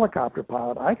were a helicopter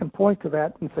pilot, I can point to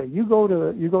that and say, you go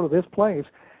to this place,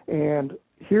 and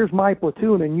here's my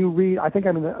platoon, and you read, I think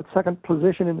I'm in the second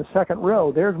position in the second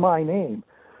row, there's my name.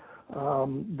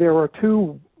 There are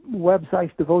two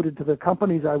websites devoted to the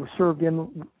companies I was served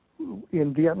in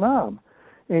Vietnam.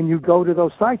 And you go to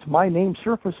those sites, my name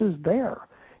surfaces there.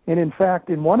 And in fact,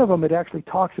 in one of them, it actually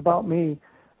talks about me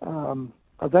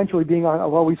eventually being on,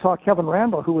 well, we saw Kevin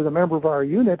Randle, who was a member of our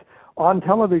unit, on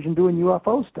television doing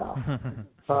UFO stuff.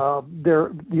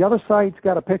 The other site's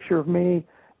got a picture of me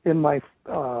in my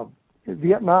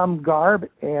Vietnam garb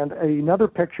and another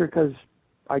picture because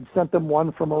I'd sent them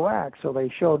one from Iraq. So they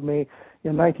showed me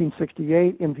in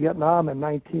 1968 in Vietnam and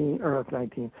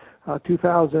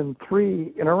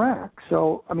 2003 in Iraq.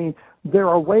 So, I mean, there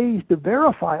are ways to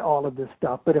verify all of this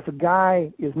stuff, but if a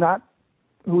guy is not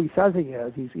who he says he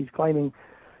is, he's claiming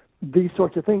these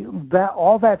sorts of things,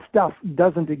 all that stuff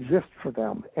doesn't exist for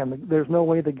them, and there's no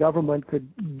way the government could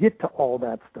get to all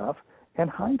that stuff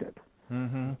and hide it.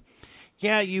 Mm-hmm.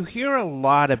 Yeah, you hear a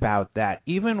lot about that,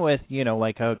 even with,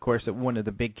 of course, one of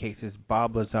the big cases,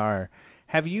 Bob Lazar.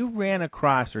 Have you ran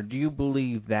across, or do you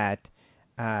believe that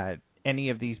any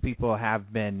of these people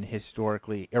have been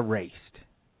historically erased?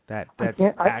 That's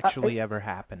actually ever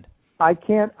happened? I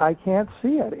can't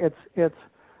see it.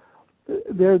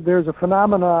 There's a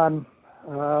phenomenon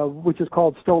which is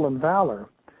called stolen valor,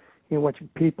 in which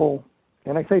people,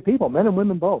 and I say people, men and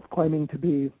women both, claiming to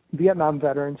be Vietnam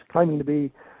veterans, claiming to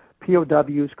be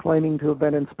POWs, claiming to have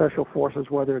been in special forces,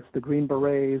 whether it's the Green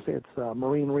Berets, it's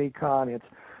Marine Recon, it's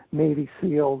Navy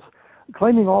SEALs,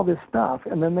 claiming all this stuff,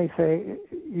 and then they say,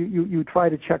 you try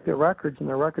to check their records, and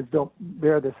their records don't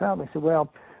bear this out. And they say,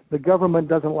 well, the government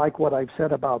doesn't like what I've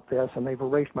said about this, and they've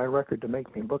erased my record to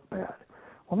make me look bad.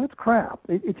 Well, that's crap.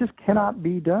 It just cannot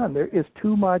be done. There is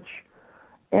too much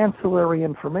ancillary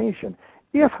information.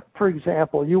 If, for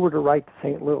example, you were to write to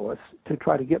St. Louis to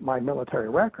try to get my military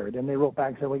record, and they wrote back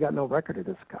and said, we got no record of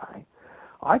this guy,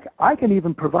 I can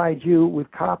even provide you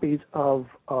with copies of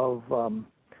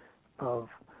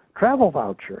travel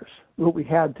vouchers that we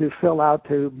had to fill out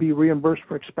to be reimbursed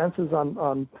for expenses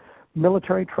on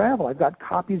military travel. I've got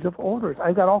copies of orders.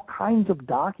 I've got all kinds of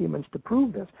documents to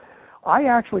prove this. I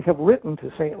actually have written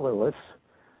to St. Louis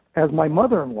as my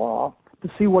mother-in-law to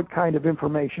see what kind of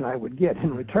information I would get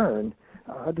in return,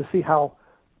 to see how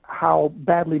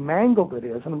badly mangled it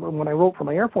is. And when I wrote for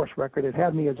my Air Force record, it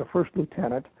had me as a first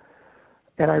lieutenant.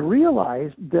 And I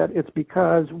realized that it's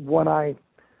because when I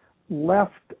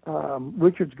left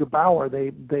Richards-Gebaur,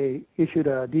 they issued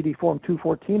a DD Form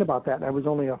 214 about that, and I was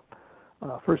only a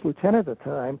first lieutenant at the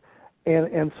time.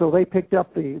 And so they picked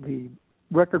up the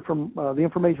record from the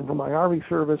information from my Army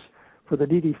service for the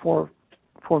DD Form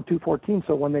 214.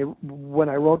 So when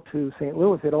I wrote to St.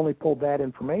 Louis, it only pulled that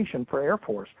information for Air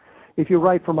Force. If you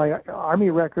write for my Army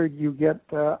record, you get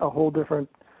a whole different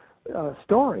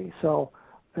story. So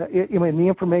the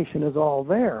information is all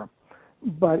there.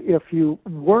 But if you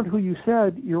weren't who you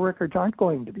said, your records aren't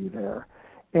going to be there.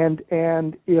 And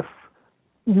if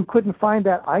you couldn't find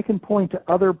that, I can point to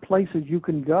other places you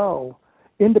can go,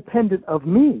 independent of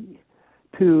me,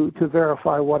 to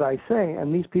verify what I say.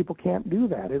 And these people can't do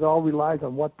that. It all relies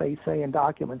on what they say and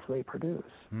documents they produce.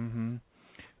 Mm-hmm.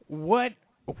 What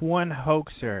one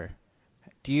hoaxer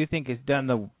do you think has done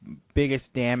the biggest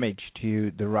damage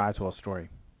to the Roswell story?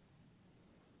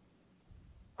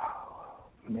 Oh,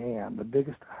 man, the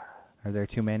biggest. Are there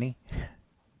too many?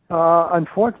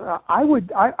 Unfortunately, I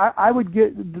would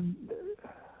get.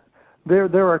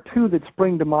 There are two that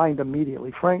spring to mind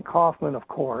immediately. Frank Kaufman, of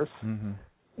course,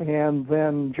 and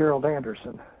then Gerald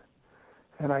Anderson.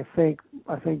 And I think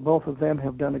both of them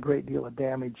have done a great deal of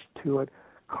damage to it.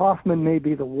 Kaufman may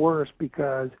be the worst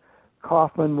because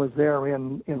Kaufman was there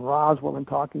in Roswell and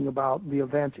talking about the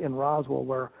events in Roswell,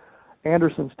 where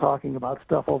Anderson's talking about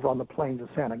stuff over on the plains of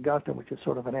San Augustine, which is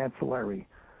sort of an ancillary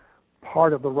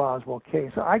part of the Roswell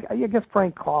case. So I guess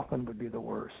Frank Kaufman would be the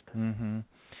worst. Mm-hmm.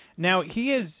 Now,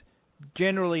 he is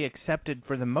generally accepted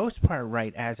for the most part,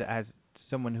 right, as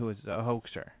someone who is a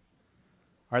hoaxer.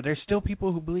 Are there still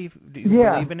people who believe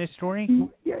in his story?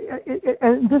 Yeah,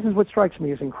 and this is what strikes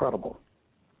me as incredible.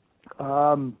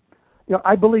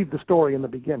 I believe the story in the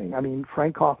beginning. I mean,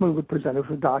 Frank Kaufman would present us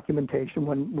with documentation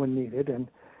when needed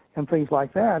and things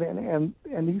like that, and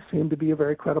he seemed to be a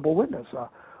very credible witness.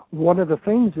 One of the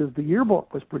things is the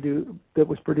yearbook that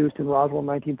was produced in Roswell in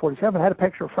 1947 had a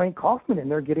picture of Frank Kaufman in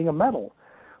there getting a medal.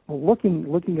 Well,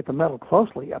 looking at the medal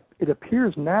closely, it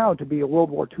appears now to be a World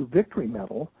War II victory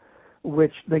medal,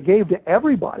 which they gave to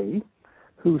everybody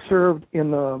who served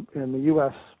in the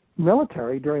U.S.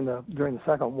 military during the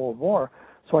Second World War.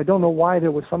 So I don't know why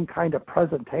there was some kind of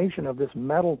presentation of this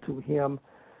medal to him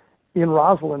in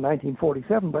Roswell in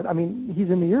 1947. But I mean, he's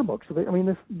in the yearbook, so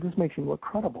this makes him look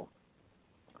credible.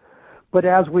 But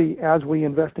as we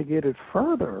investigated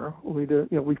further, we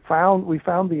found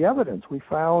the evidence. We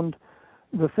found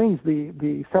the things,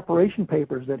 the separation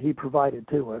papers that he provided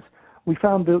to us. We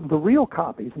found the real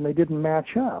copies, and they didn't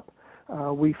match up.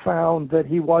 We found that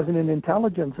he wasn't in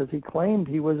intelligence as he claimed.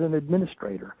 He was an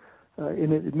administrator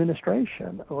in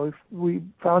administration. We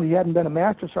found he hadn't been a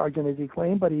master sergeant as he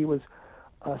claimed, but he was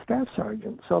a staff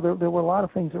sergeant. So there were a lot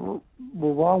of things that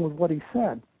were wrong with what he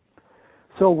said.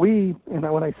 So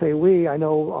when I say we, I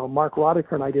know Mark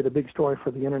Roddicker and I did a big story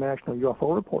for the International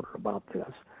UFO Reporter about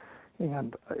this,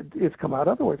 and it's come out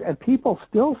otherwise. And people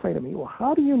still say to me, well,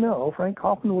 how do you know Frank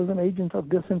Kaufman was an agent of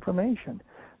disinformation?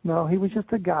 No, he was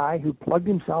just a guy who plugged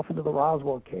himself into the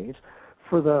Roswell case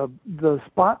for the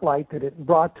spotlight that it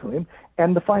brought to him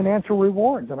and the financial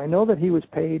rewards. And I know that he was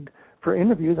paid for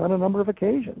interviews on a number of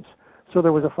occasions. So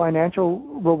there was a financial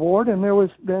reward, and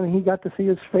then he got to see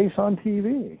his face on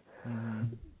TV.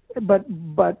 Mm-hmm. But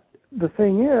the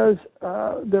thing is,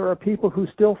 there are people who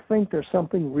still think there's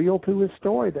something real to his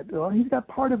story, that, well, he's got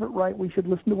part of it right, we should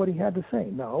listen to what he had to say.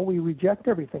 No, we reject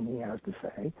everything he has to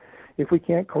say. If we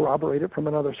can't corroborate it from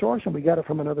another source, and we got it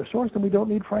from another source, then we don't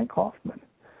need Frank Kaufman.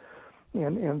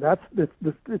 And it's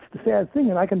the sad thing,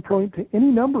 and I can point to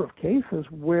any number of cases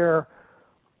where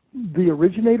the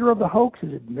originator of the hoax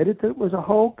has admitted that it was a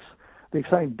hoax. They've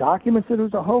signed documents that it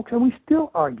was a hoax, and we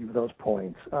still argue those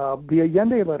points. The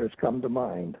Allende letters come to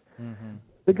mind. Mm-hmm.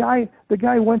 The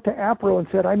guy went to APRO and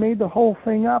said, I made the whole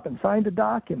thing up, and signed a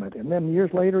document. And then years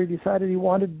later, he decided he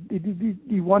wanted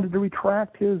to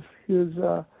retract his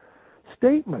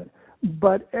statement.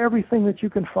 But everything that you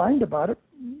can find about it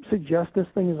suggests this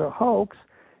thing is a hoax.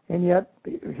 And yet,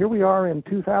 here we are in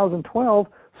 2012,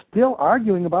 still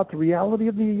arguing about the reality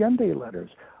of the Allende letters.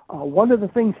 One of the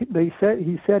things he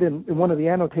said in one of the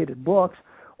annotated books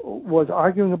was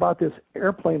arguing about this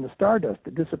airplane, the Stardust,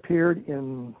 that disappeared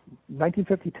in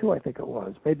 1952, I think it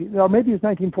was. Maybe it was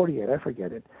 1948, I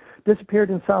forget it. Disappeared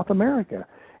in South America.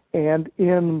 And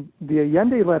in the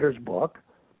Allende letters book,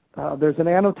 there's an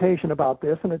annotation about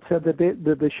this, and it said that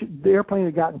the airplane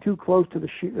had gotten too close to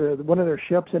one of their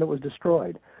ships and it was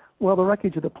destroyed. Well, the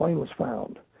wreckage of the plane was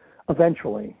found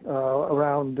eventually,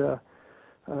 around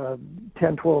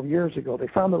 10, 12 years ago. They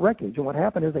found the wreckage, and what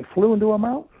happened is they flew into a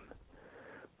mountain.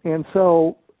 And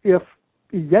so if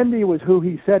Allende was who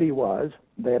he said he was,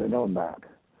 they'd have known that.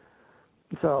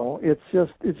 So it's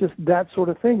just that sort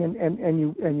of thing,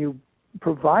 and you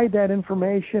provide that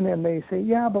information, and they say,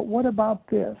 yeah, but what about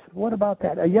this? What about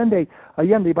that?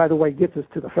 Allende, by the way, gets us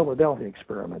to the Philadelphia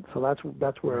experiment. So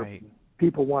that's where right.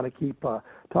 People want to keep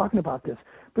talking about this.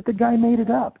 But the guy made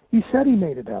it up. He said he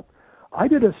made it up. I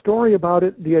did a story about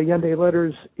it, the Allende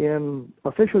letters, in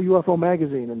Official UFO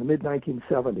magazine in the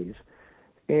mid-1970s.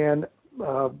 And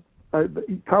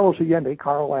Carlos Allende,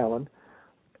 Carl Allen,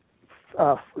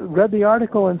 read the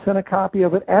article and sent a copy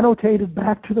of it, annotated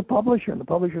back to the publisher. And the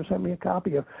publisher sent me a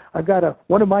copy of. I've got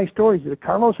one of my stories that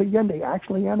Carlos Allende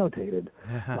actually annotated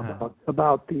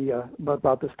about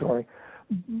the story.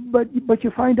 But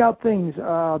you find out things.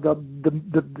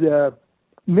 The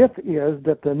myth is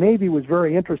that the Navy was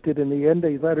very interested in the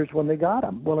Allende letters when they got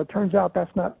them. Well, it turns out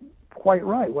that's not quite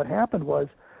right. What happened was,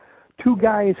 two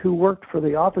guys who worked for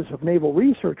the Office of Naval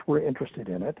Research were interested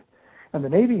in it, and the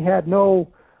Navy had no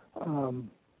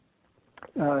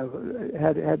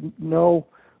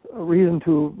reason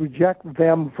to reject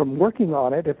them from working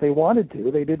on it if they wanted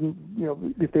to. They didn't,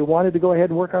 if they wanted to go ahead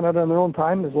and work on it on their own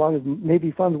time, as long as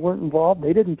Navy funds weren't involved,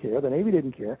 they didn't care. The Navy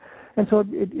didn't care. And so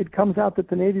it comes out that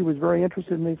the Navy was very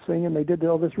interested in this thing, and they did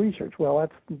all this research. Well,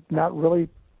 that's not really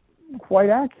quite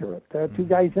accurate. Two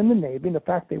guys in the Navy, and the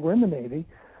fact they were in the Navy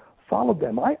followed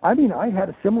them. I had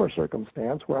a similar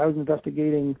circumstance where I was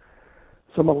investigating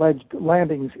some alleged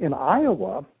landings in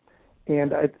Iowa,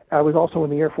 and I was also in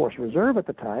the Air Force Reserve at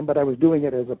the time, but I was doing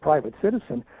it as a private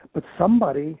citizen. But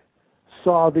somebody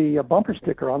saw the bumper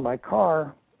sticker on my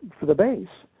car for the base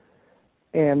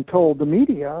and told the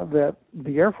media that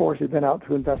the Air Force had been out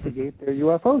to investigate their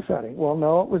UFO sighting. Well,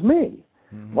 no, it was me.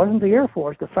 Mm-hmm. It wasn't the Air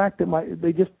Force. The fact that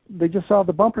they just saw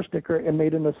the bumper sticker and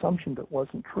made an assumption that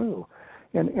wasn't true.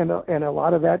 And a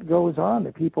lot of that goes on,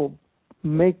 that people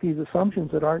make these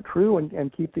assumptions that aren't true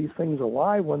and keep these things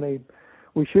alive when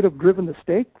we should have driven the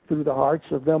stake through the hearts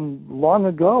of them long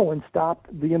ago and stopped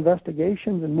the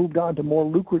investigations and moved on to more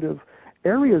lucrative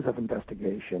areas of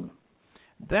investigation.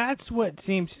 That's what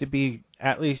seems to be,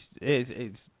 at least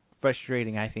it's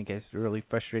frustrating, I think it's really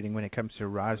frustrating when it comes to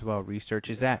Roswell research,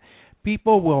 is that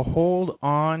people will hold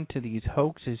on to these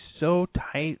hoaxes so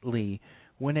tightly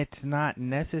when it's not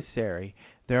necessary.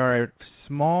 There are a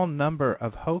small number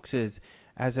of hoaxes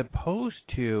as opposed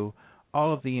to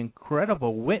all of the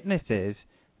incredible witnesses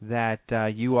that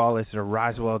you all as the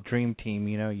Roswell Dream Team,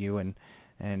 you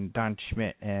and Don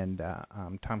Schmidt and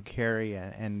Tom Carey,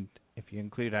 and if you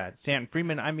include Stanton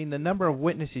Friedman, I mean, the number of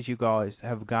witnesses you guys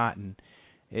have gotten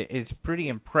is pretty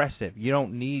impressive. You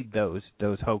don't need those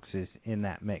hoaxes in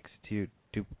that mix to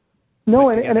put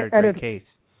together a great case.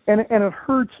 And it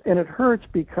hurts. And it hurts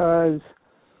because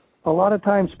a lot of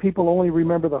times people only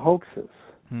remember the hoaxes.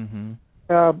 Mm-hmm.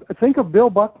 Think of Bill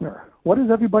Buckner. What does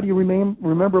everybody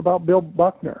remember about Bill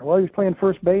Buckner? Well, he was playing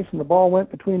first base, and the ball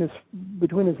went between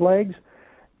his legs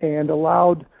and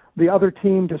allowed the other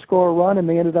team to score a run, and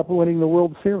they ended up winning the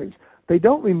World Series. They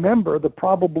don't remember the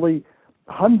probably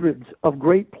hundreds of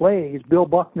great plays Bill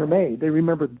Buckner made. They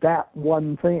remember that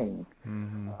one thing.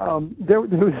 Mm-hmm. There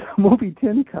was a movie,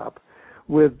 Tin Cup,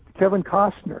 with Kevin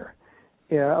Costner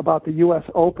about the U.S.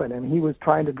 Open, and he was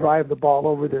trying to drive the ball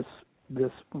over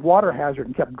this water hazard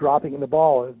and kept dropping the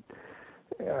ball.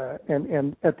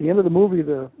 And at the end of the movie,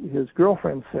 his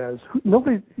girlfriend says,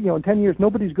 "Nobody, in 10 years,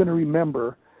 nobody's going to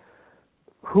remember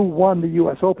who won the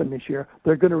U.S. Open this year.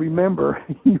 They're going to remember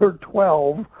you're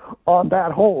 12 on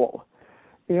that hole."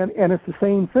 And it's the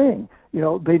same thing.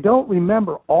 They don't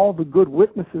remember all the good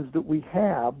witnesses that we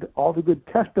have, all the good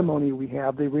testimony we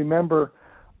have. They remember,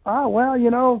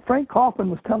 Frank Kaufman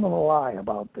was telling a lie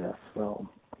about this. So,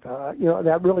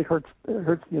 that really hurts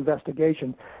the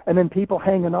investigation. And then people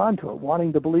hanging on to it,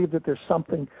 wanting to believe that there's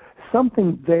something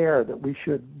there that we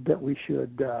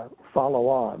should follow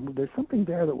on. There's something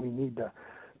there that we need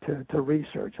to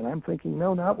research. And I'm thinking,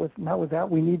 no, not with that.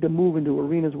 We need to move into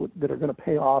arenas that are going to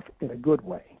pay off in a good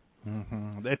way.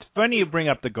 Mm-hmm. It's funny you bring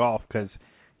up the golf because,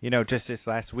 just this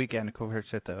last weekend, of course,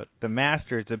 at the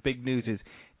Masters, the big news is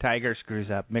Tiger screws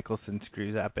up, Mickelson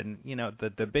screws up, and,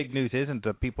 the big news isn't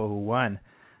the people who won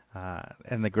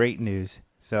and the great news.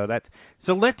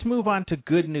 So let's move on to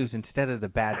good news instead of the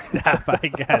bad stuff, I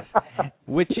guess,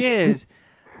 which is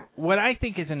what I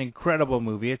think is an incredible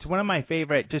movie. It's one of my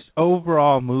favorite just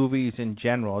overall movies in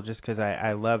general, just because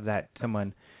I love that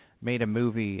someone made a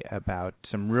movie about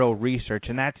some real research,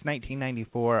 and that's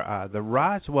 1994, the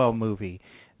Roswell movie,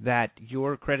 that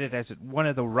you're credited as one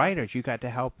of the writers. You got to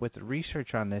help with the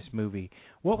research on this movie.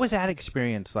 What was that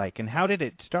experience like, and how did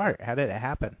it start? How did it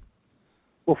happen?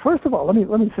 Well, first of all, let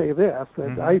me say this.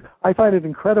 That I find it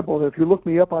incredible that if you look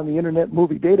me up on the Internet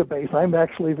Movie Database, I'm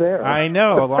actually there. I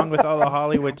know, along with all the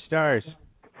Hollywood stars.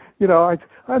 You know,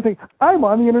 I think I'm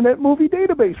on the Internet Movie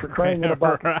Database, for crying in a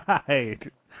bucket. Right.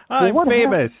 I'm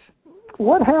famous.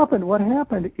 What happened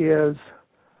is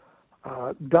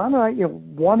Don and I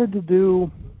wanted to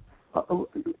do,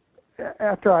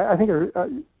 after I think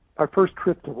our first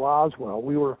trip to Roswell,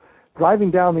 we were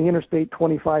driving down the Interstate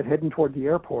 25 heading toward the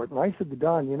airport, and I said to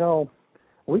Don,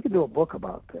 we could do a book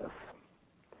about this.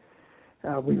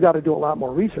 We've got to do a lot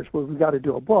more research, but we've got to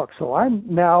do a book. So I'm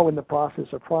now in the process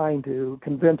of trying to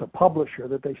convince a publisher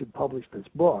that they should publish this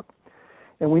book.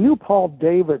 And we knew Paul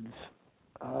Davids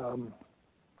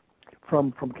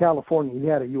from California. He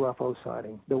had a UFO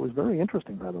sighting that was very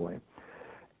interesting, by the way.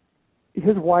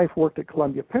 His wife worked at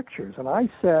Columbia Pictures, and I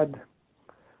said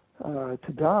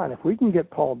to Don, if we can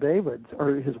get Paul Davids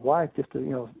or his wife just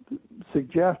to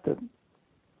suggest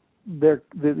that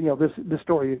this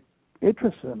story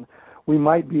interests them, we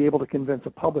might be able to convince a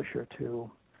publisher to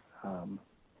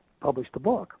publish the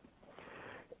book.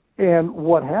 And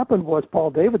what happened was Paul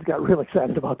Davids got real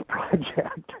excited about the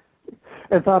project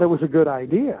and thought it was a good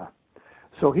idea.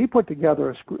 So he put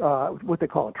together what they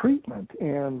call a treatment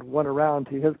and went around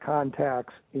to his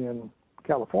contacts in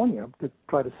California to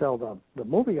try to sell the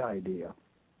movie idea.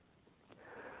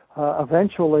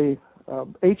 Eventually,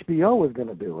 HBO was going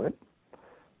to do it,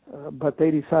 but they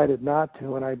decided not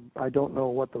to, and I don't know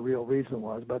what the real reason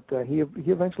was, but he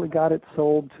eventually got it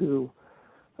sold to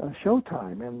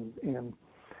Showtime, and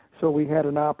so we had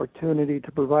an opportunity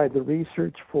to provide the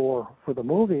research for the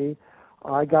movie.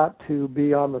 I got to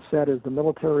be on the set as the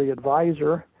military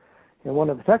advisor and one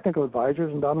of the technical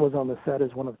advisors, and Don was on the set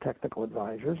as one of the technical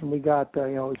advisors, and we got, it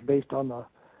was based on the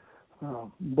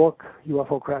book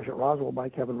UFO Crash at Roswell by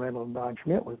Kevin Randle and Don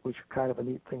Schmidt, which was kind of a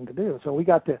neat thing to do. So we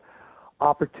got the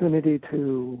opportunity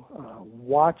to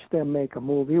watch them make a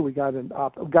movie. We got an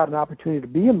opportunity to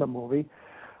be in the movie.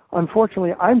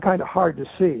 Unfortunately, I'm kind of hard to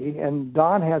see, and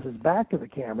Don has his back to the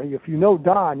camera. If you know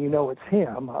Don, you know it's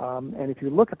him. And if you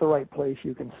look at the right place,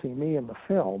 you can see me in the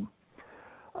film.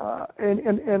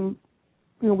 And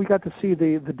we got to see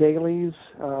the dailies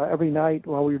every night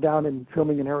while we were down in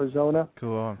filming in Arizona.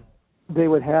 Cool. They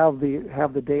would have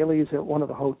the dailies at one of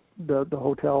the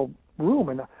hotel room,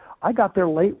 and I got there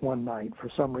late one night for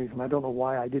some reason. I don't know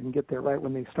why I didn't get there right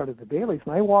when they started the dailies.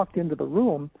 And I walked into the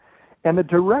room, and the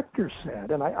director said,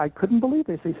 and I couldn't believe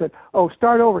this, he said, "Oh,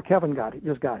 start over, Kevin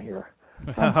just got here."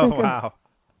 Wow.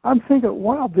 I'm thinking,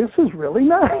 wow, this is really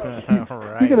nice.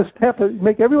 Right. You're going to have to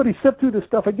make everybody sit through this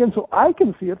stuff again so I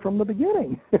can see it from the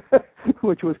beginning,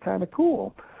 which was kind of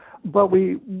cool. But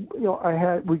we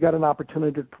got an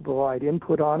opportunity to provide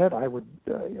input on it. I would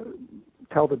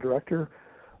tell the director,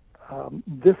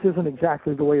 this isn't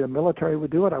exactly the way the military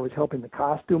would do it. I was helping the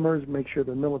costumers make sure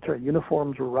the military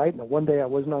uniforms were right. And one day I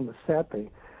wasn't on the set. They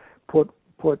put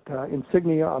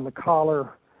insignia on the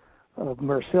collar of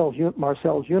Marcel's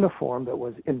uniform that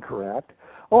was incorrect.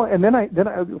 Oh, and then I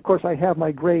of course I have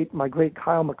my great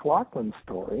Kyle MacLachlan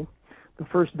story. The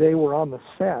first day we're on the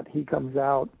set, he comes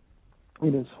out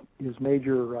in his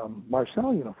Major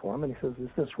Marcel uniform, and he says, "Is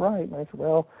this right?" And I said,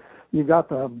 "Well, you got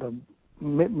the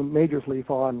Major's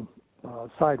leaf on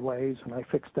sideways," and I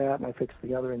fixed that, and I fixed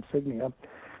the other insignia,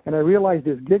 and I realized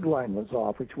his gig line was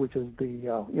off, which is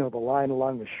the the line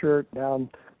along the shirt down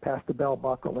past the belt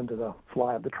buckle into the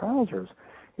fly of the trousers,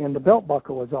 and the belt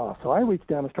buckle was off. So I reached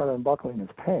down and started unbuckling his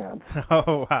pants.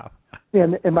 Oh wow!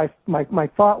 And my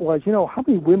thought was, how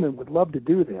many women would love to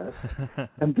do this?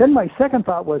 And then my second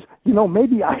thought was,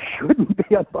 maybe I shouldn't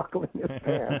be unbuckling his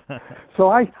pants. So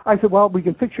I said, well, we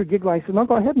can fix your gig line. He said, no,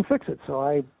 go ahead and fix it. So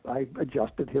I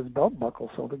adjusted his belt buckle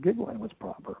so the gig line was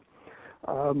proper.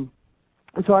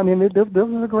 So I mean, this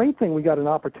was a great thing. We got an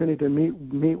opportunity to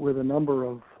meet with a number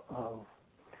of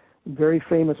very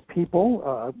famous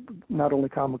people. Not only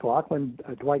Kyle MacLachlan,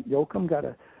 Dwight Yoakam got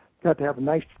to have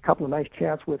a couple of nice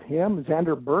chats with him.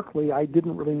 Xander Berkeley, I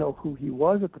didn't really know who he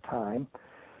was at the time.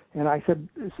 And I said,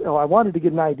 so I wanted to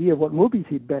get an idea of what movies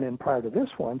he'd been in prior to this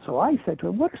one. So I said to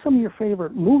him, what are some of your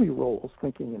favorite movie roles?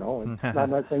 Thinking, and I'm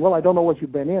not saying, well, I don't know what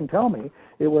you've been in. Tell me.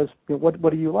 It was, what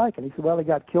do you like? And he said, well, he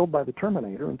got killed by the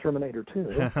Terminator in Terminator 2.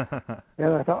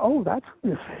 And I thought, oh, that's who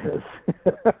this is.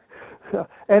 So,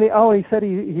 and he said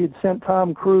he'd sent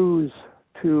Tom Cruise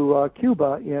to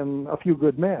Cuba in A Few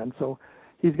Good Men. So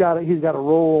he's got a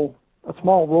role, a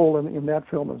small role in that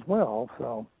film as well.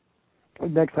 So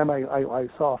next time I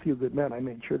saw A Few Good Men, I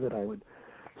made sure that I would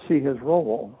see his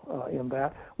role in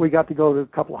that. We got to go to a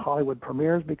couple of Hollywood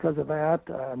premieres because of that,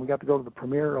 and we got to go to the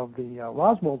premiere of the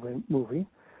Roswell movie,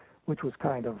 which was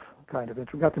kind of interesting.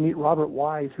 We got to meet Robert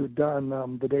Wise, who'd done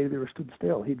The Day the Earth Stood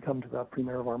Still. He'd come to the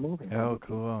premiere of our movie. Oh,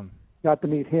 cool. Got to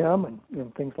meet him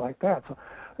and things like that. So,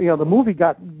 the movie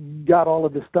got all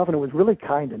of this stuff, and it was really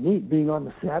kind of neat being on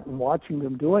the set and watching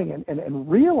them doing it and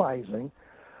realizing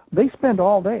they spend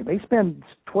all day. They spend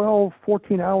 12,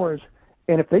 14 hours,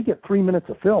 and if they get 3 minutes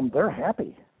of film, they're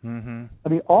happy. Mm-hmm. I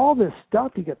mean, all this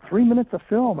stuff, you get 3 minutes of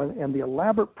film, and the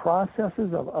elaborate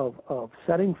processes of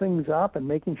setting things up and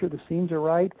making sure the scenes are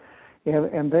right.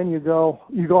 And then you go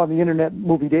on the Internet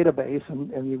Movie Database,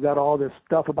 and you've got all this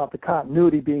stuff about the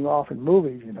continuity being off in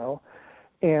movies,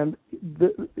 and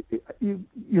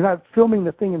you're not filming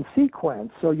the thing in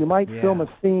sequence. So you might film a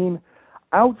scene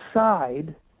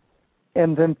outside,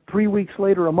 and then 3 weeks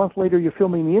later, a month later, you're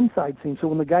filming the inside scene. So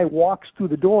when the guy walks through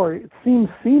the door, it seems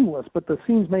seamless, but the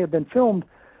scenes may have been filmed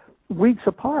weeks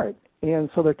apart. And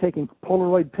so they're taking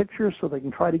Polaroid pictures so they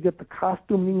can try to get the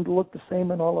costuming to look the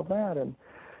same and all of that.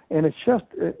 And it's just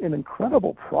an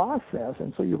incredible process.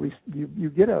 And so you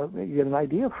get an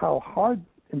idea of how hard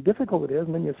and difficult it is.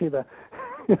 And then you see the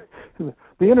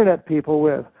Internet people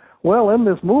with, well, in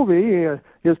this movie,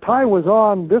 his tie was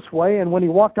on this way, and when he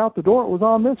walked out the door, it was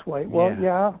on this way. Well,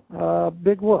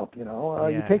 big whoop,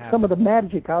 you take some of the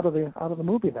magic out of the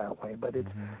movie that way. But it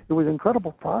was an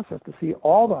incredible process to see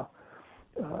all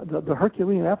the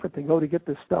Herculean effort to go to get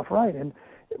this stuff right.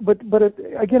 But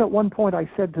again, at one point, I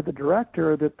said to the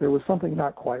director that there was something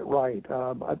not quite right.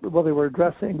 Well, they were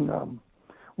addressing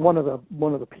one of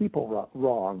the people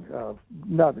wrong,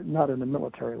 not in a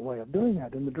military way of doing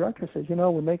that. And the director says,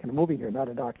 we're making a movie here, not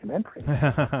a documentary.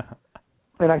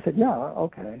 And I said, yeah,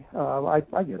 okay,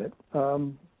 I get it.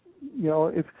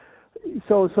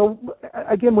 So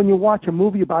again, when you watch a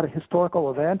movie about a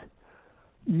historical event,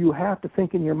 you have to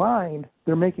think in your mind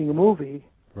they're making a movie,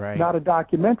 right, not a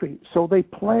documentary. So they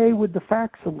play with the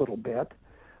facts a little bit.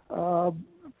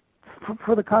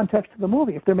 For the context of the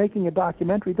movie. If they're making a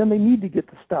documentary, then they need to get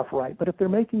the stuff right. But if they're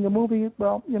making a movie,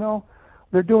 well,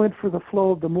 they're doing it for the flow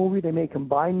of the movie. They may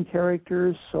combine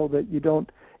characters so that you don't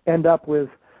end up with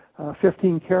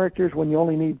 15 characters when you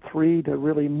only need 3 to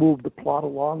really move the plot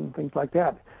along and things like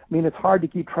that. I mean, it's hard to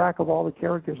keep track of all the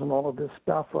characters and all of this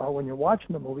stuff when you're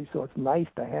watching the movie, so it's nice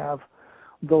to have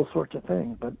those sorts of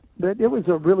things. But it was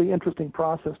a really interesting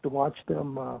process to watch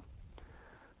them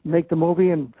make the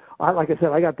movie, and like I said,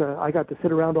 I got to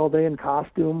sit around all day in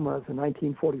costume as a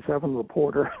 1947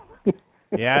 reporter.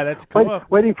 Yeah, that's cool.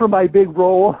 Waiting for my big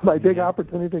role, my big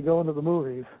opportunity to go into the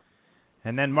movies.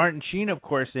 And then Martin Sheen, of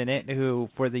course, in it, who,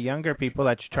 for the younger people,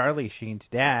 that's Charlie Sheen's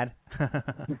dad.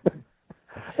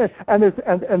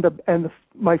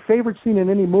 My favorite scene in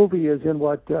any movie is in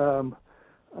what the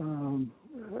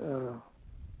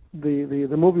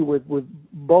movie with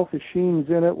both the Sheens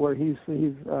in it, where he's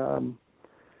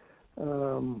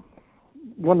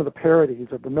one of the parodies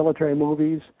of the military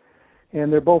movies,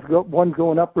 and they're both one's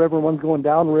going upriver, one's going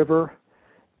downriver,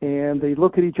 and they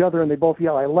look at each other and they both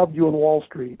yell, "I loved you in Wall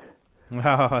Street."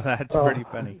 Oh, that's pretty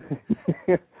funny.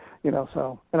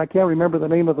 And I can't remember the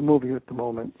name of the movie at the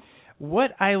moment.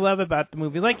 What I love about the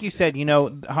movie, like you said,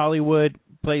 Hollywood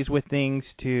plays with things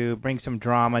to bring some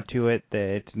drama to it.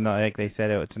 That it's not, like they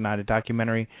said, it's not a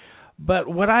documentary. But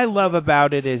what I love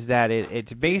about it is that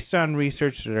it's based on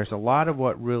research. So there's a lot of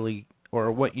what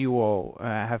you will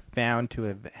have found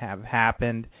to have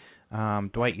happened.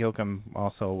 Dwight Yoakam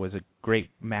also was a great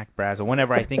Mac Brazel.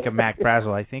 Whenever I think of Mac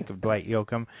Brazel, I think of Dwight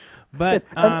Yoakam. But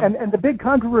and the big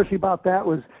controversy about that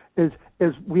is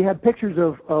we had pictures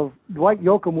of Dwight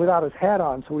Yoakam without his hat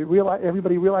on, so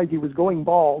everybody realized he was going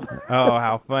bald. Oh,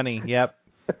 how funny! Yep.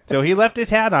 So he left his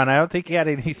hat on. I don't think he had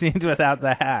any scenes without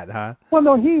the hat, huh? Well,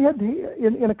 no,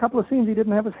 in a couple of scenes he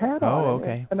didn't have his hat on. Oh,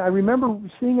 okay. And I remember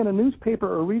seeing in a newspaper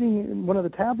or reading in one of the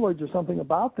tabloids or something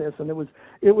about this, and it was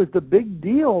the big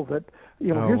deal that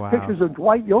here's pictures of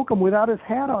Dwight Yoakam without his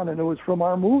hat on, and it was from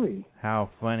our movie. How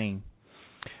funny.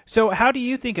 So how do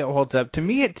you think it holds up? To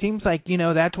me, it seems like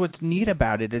that's what's neat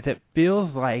about it is it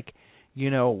feels like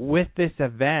with this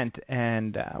event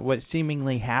and what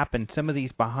seemingly happened, some of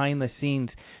these behind-the-scenes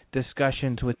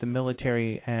discussions with the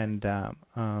military and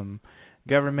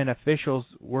government officials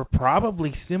were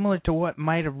probably similar to what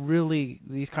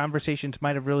these conversations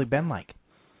might have really been like.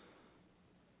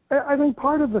 I think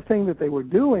part of the thing that they were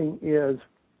doing is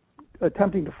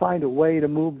attempting to find a way to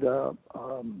move the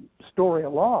story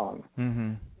along.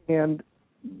 Mm-hmm. And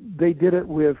they did it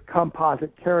with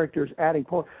composite characters, adding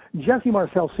Jesse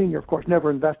Marcel Sr., of course, never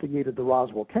investigated the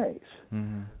Roswell case.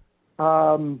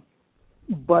 Mm-hmm.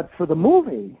 But for the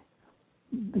movie,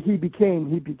 he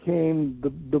became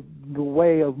the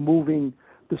way of moving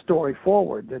the story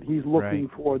forward, that he's looking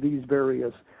for these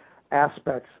various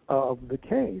aspects of the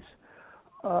case.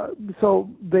 So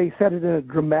they set it in a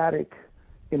dramatic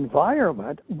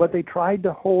environment, but they tried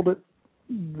to hold it,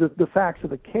 the facts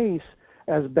of the case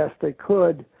as best they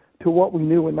could to what we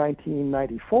knew in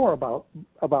 1994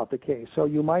 about the case. So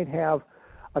you might have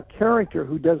a character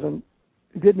who didn't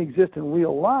exist in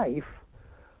real life,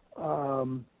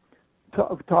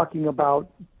 talking about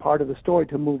part of the story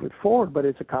to move it forward, but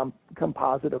it's a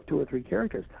composite of 2 or 3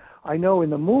 characters. I know in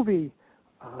the movie,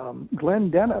 Glenn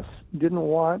Dennis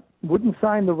wouldn't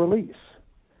sign the release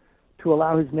to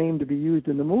allow his name to be used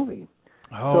in the movie.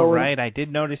 Oh, so, right. I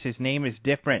did notice his name is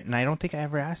different, and I don't think I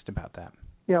ever asked about that.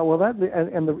 Yeah, well,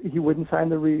 he wouldn't sign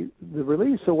the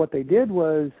release. So what they did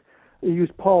was they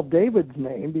used Paul David's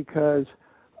name because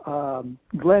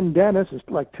Glenn Dennis is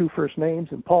like 2 first names,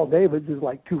 and Paul David's is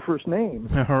like 2 first names.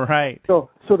 Right. So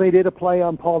they did a play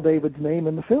on Paul David's name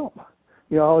in the film.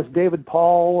 It's David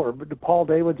Paul or Paul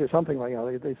Davids or something like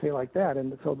that. They say like that,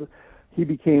 and so he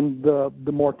became the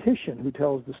mortician who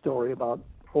tells the story about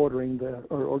ordering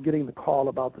or getting the call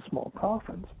about the small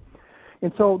coffins.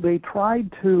 And so they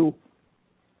tried to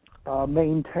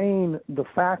maintain the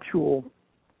factual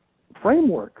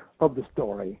framework of the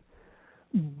story,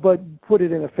 but put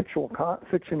it in a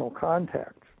fictional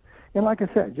context. And like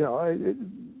I said,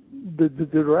 the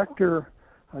director,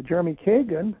 Jeremy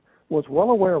Kagan, was well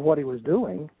aware of what he was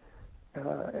doing,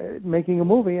 making a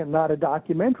movie and not a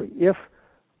documentary. If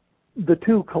the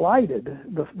two collided,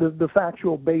 the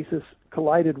factual basis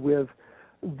collided with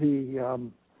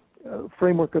the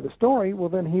framework of the story, well,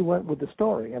 then he went with the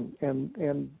story,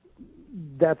 and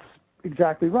that's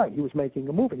exactly right. He was making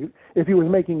a movie. If he was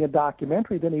making a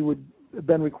documentary, then he would have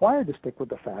been required to stick with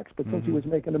the facts. But since he was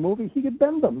making a movie, he could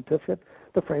bend them to fit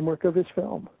the framework of his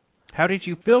film. How did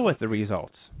you feel with the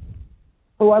results?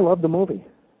 Oh, I love the movie.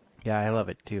 Yeah, I love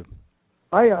it too.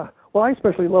 I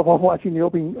especially love watching the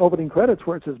opening credits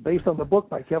where it says based on the book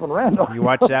by Kevin Randle. You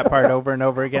watch that part over and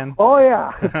over again? Oh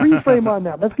yeah, freeze frame on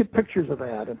that. Let's get pictures of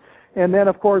that, and then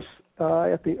of course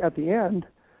at the end,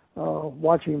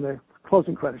 watching the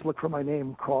closing credits. Look for my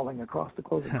name crawling across the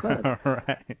closing credits.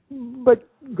 Right. But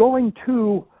going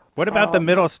to what about the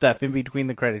middle stuff in between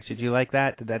the credits? Did you like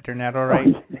that? Did that turn out all right?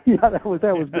 Yeah, that was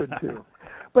good too.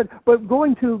 But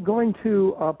going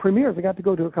to premieres, I got to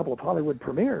go to a couple of Hollywood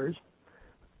premieres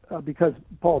because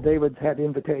Paul Davids had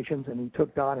invitations, and he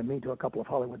took Don and me to a couple of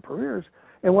Hollywood premieres.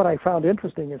 And what I found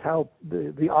interesting is how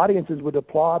the audiences would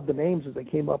applaud the names as they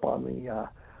came up on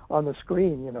the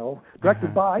screen.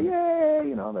 Directed by,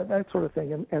 yay, that sort of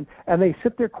thing. And they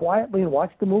sit there quietly and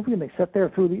watch the movie, and they sit there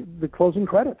through the closing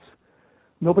credits.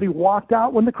 Nobody walked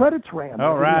out when the credits ran.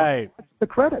 Oh, right. The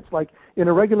credits. Like in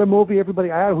a regular movie, everybody,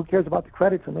 who cares about the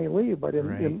credits, and they leave. But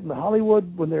in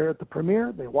Hollywood, when they're at the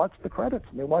premiere, they watch the credits,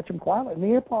 and they watch them quietly, and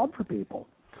they applaud for people.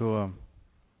 Cool.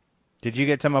 Did you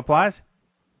get some applause?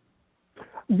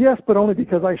 Yes, but only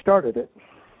because I started it.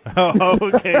 Oh,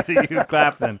 okay. So you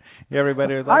clapped then.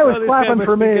 Everybody was like, I was clapping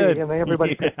for me, good. And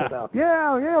everybody picked it up.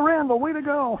 Yeah, Randle, way to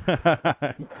go.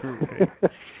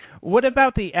 What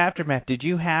about the aftermath? Did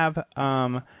you have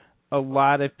a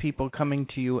lot of people coming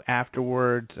to you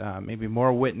afterwards, maybe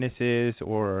more witnesses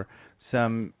or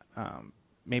some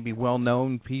maybe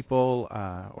well-known people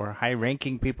or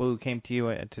high-ranking people who came to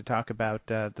you to talk about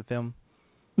the film?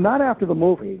 Not after the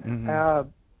movie. Mm-hmm.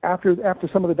 After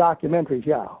some of the documentaries,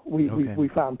 yeah. We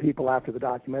found people after the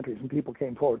documentaries, and people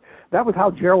came forward. That was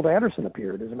how Gerald Anderson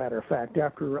appeared, as a matter of fact,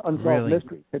 after Unsolved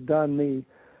Mysteries had done the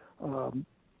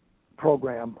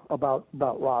program about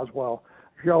Roswell.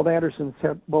 Gerald Anderson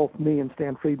sent both me and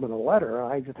Stan Friedman a letter,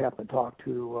 and I just happened to talk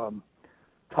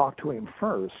to him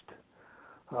first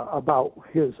about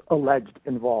his alleged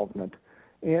involvement.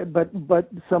 But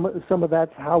some of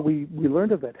that's how we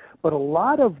learned of it. But a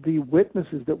lot of the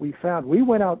witnesses that we found, we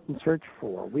went out and searched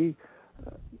for. We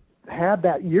had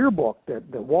that yearbook that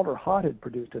Walter Haut had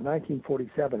produced in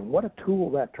 1947. What a tool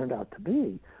that turned out to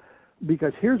be,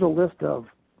 because here's a list of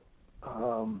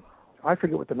I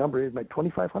forget what the number is, like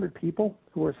 2,500 people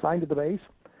who were assigned to the base.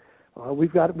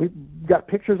 We've got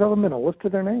pictures of them and a list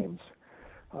of their names.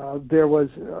 There was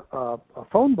a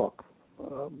phone book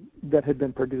that had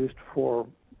been produced for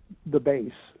the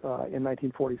base in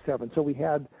 1947. So we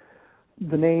had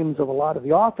the names of a lot of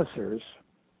the officers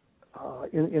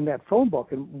in that phone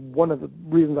book. And one of the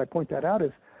reasons I point that out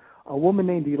is a woman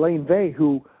named Elaine Vey,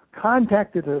 who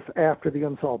contacted us after the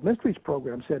Unsolved Mysteries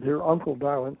program, said her uncle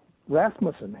Darwin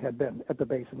Rasmussen had been at the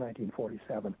base in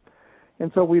 1947.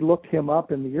 And so we looked him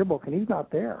up in the yearbook, and he's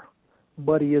not there,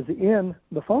 but he is in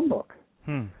the phone book.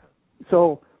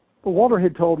 So Walter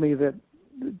had told me that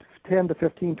 10 to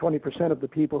 15, 20% of the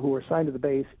people who were assigned to the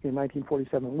base in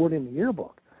 1947 weren't in the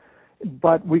yearbook.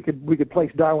 But we could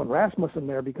place Darwin Rasmussen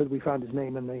there because we found his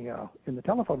name in the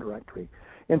telephone directory.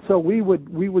 And so we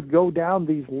would go down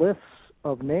these lists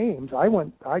of names.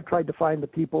 I tried to find the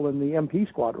people in the MP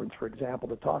squadrons, for example,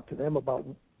 to talk to them about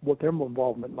what their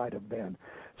involvement might have been.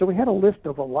 So we had a list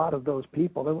of a lot of those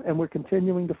people, and we're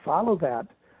continuing to follow that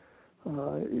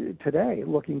today,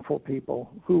 looking for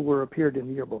people who appeared in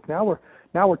the yearbook. Now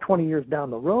we're 20 years down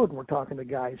the road, and we're talking to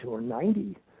guys who are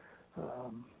 90,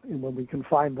 and when we can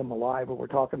find them alive, or we're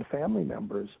talking to family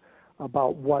members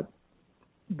about what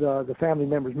the family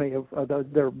members may have,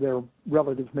 their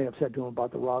relatives may have said to them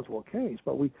about the Roswell case.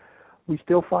 But we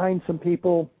still find some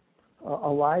people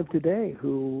alive today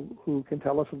who can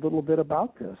tell us a little bit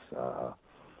about this.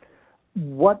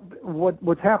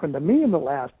 What's happened to me in the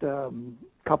last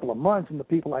couple of months, and the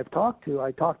people I've talked to,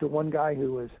 I talked to one guy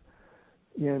who was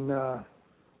in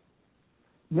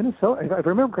Minnesota. If I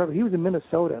remember correctly, he was in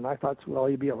Minnesota, and I thought, well,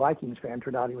 he'd be a Vikings fan.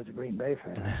 Turned out he was a Green Bay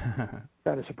fan.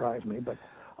 Kind of surprised me, but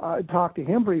I talked to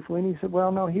him briefly, and he said,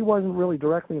 well, no, he wasn't really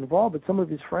directly involved, but some of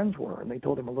his friends were, and they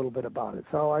told him a little bit about it.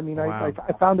 So, I mean, wow.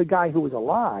 I found a guy who was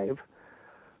alive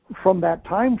from that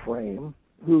time frame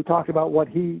who talked about what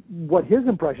his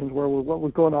impressions were with what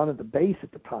was going on at the base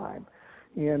at the time.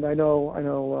 And I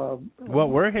know. What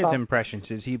were his impressions?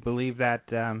 Does he believe that?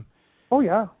 Oh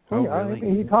yeah. Really? I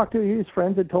mean, he talked to his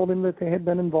friends had told him that they had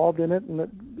been involved in it, and that,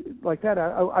 like that.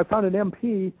 I found an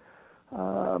MP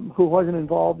who wasn't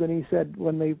involved, and he said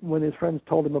when his friends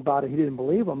told him about it, he didn't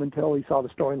believe them until he saw the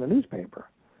story in the newspaper.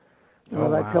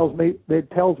 That tells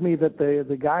me that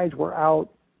the guys were out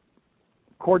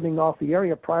cordoning off the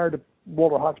area prior to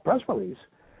Walter Haught's press release,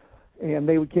 and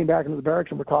they came back into the barracks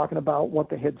and were talking about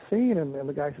what they had seen, and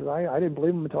the guy says, I didn't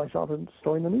believe him until I saw the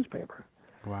story in the newspaper.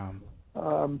 Wow.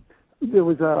 There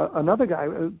was another guy,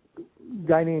 a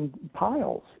guy named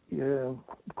Piles,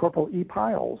 Corporal E.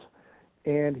 Piles,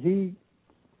 and he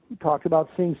talked about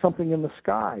seeing something in the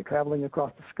sky, traveling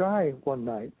across the sky one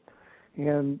night,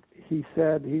 and he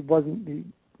said he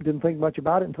didn't think much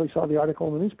about it until he saw the article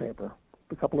in the newspaper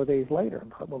a couple of days later,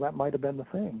 and thought, well, that might have been the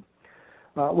thing.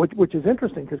 Which is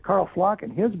interesting, because Carl Flock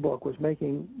in his book was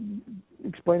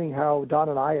explaining how Don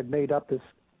and I had made up this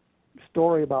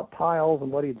story about Piles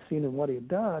and what he had seen and what he had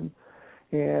done,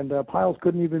 and Piles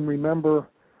couldn't even remember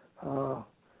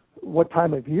what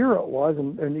time of year it was,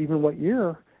 and even what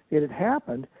year it had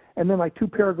happened. And then, like 2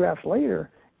 paragraphs later,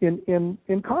 in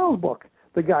Carl's book,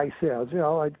 the guy says,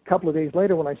 a couple of days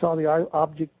later, when I saw the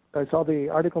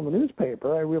article in the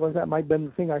newspaper, I realized that might have been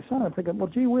the thing I saw. I'm thinking, well,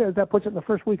 gee whiz, that puts it in the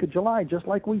first week of July, just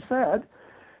like we said.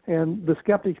 And the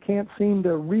skeptics can't seem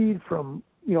to read from,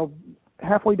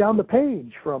 halfway down the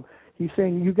page from, he's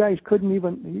saying the guy couldn't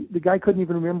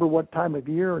even remember what time of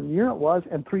year and year it was,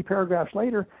 and 3 paragraphs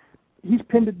later, he's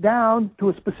pinned it down to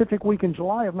a specific week in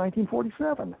July of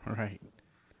 1947. Right.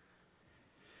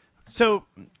 So,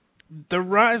 the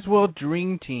Roswell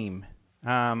Dream Team,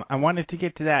 I wanted to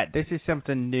get to that. This is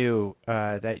something new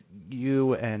that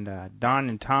you and Don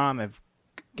and Tom have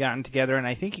gotten together, and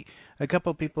I think a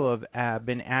couple of people have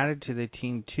been added to the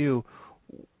team too.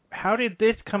 How did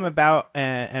this come about,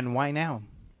 and why now?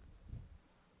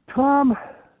 Tom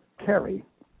Carey,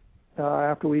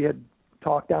 after we had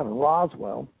talked down in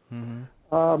Roswell,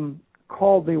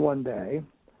 called me one day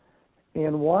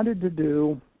and wanted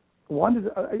it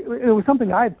was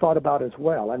something I had thought about as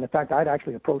well. And in fact, I'd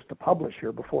actually approached the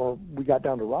publisher before we got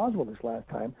down to Roswell this last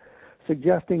time,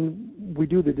 suggesting we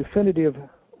do the definitive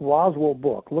Roswell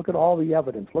book, look at all the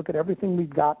evidence, look at everything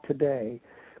we've got today,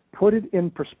 put it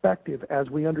in perspective as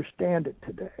we understand it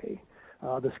today.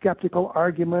 The skeptical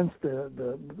arguments,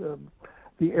 the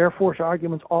Air Force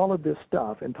arguments, all of this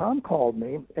stuff. And Tom called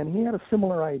me, and he had a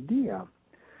similar idea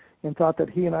and thought that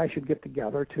he and I should get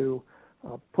together to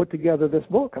put together this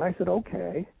book. And I said,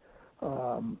 okay.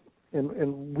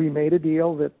 And we made a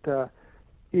deal that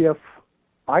if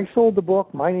I sold the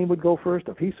book, my name would go first.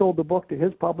 If he sold the book to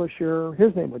his publisher,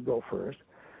 his name would go first.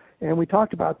 And we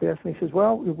talked about this, and he says,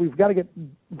 well, we've got to get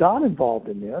Don involved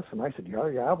in this. And I said,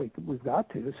 yeah, we've got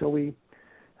to. So we,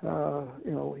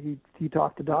 he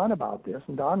talked to Don about this,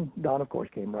 and Don, of course,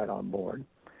 came right on board.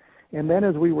 And then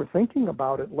as we were thinking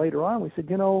about it later on, we said,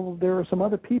 there are some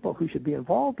other people who should be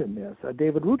involved in this.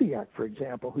 David Rudiak, for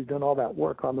example, who's done all that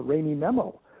work on the Ramey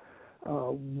memo.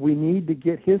 We need to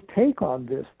get his take on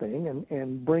this thing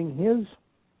and bring his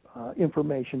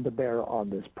information to bear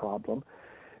on this problem.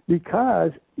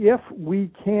 Because if we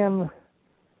can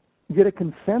get a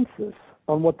consensus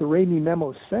on what the Ramey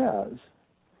memo says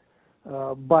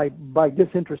by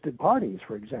disinterested parties,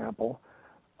 for example,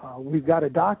 we've got a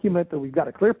document that we've got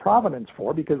a clear provenance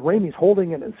for because Ramey's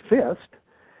holding it in his fist,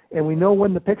 and we know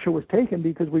when the picture was taken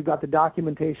because we've got the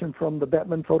documentation from the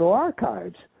Bettman Photo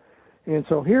Archives. And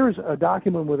so here's a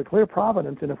document with a clear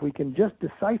provenance, and if we can just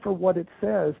decipher what it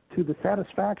says to the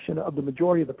satisfaction of the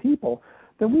majority of the people,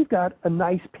 then we've got a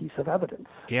nice piece of evidence.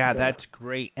 Yeah, that's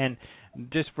great. And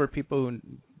just for people who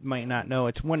might not know,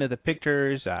 it's one of the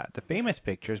pictures, the famous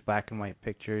pictures, black and white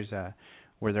pictures,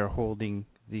 where they're holding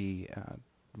the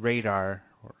radar.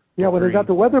 Well, they've got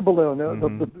the weather balloon.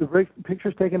 The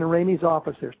pictures taken in Ramey's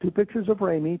office. There's 2 pictures of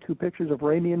Ramey, 2 pictures of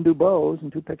Ramey and Dubose,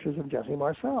 and 2 pictures of Jesse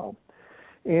Marcel.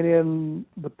 And in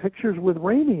the pictures with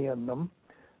Ramey in them,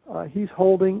 he's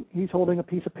holding a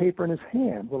piece of paper in his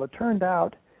hand. Well, it turned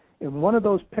out in one of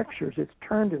those pictures, it's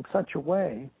turned in such a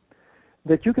way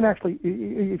that you can actually,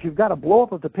 if you've got a blow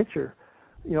up of the picture,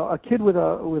 a kid with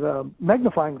a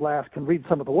magnifying glass can read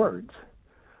some of the words.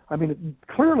 I mean,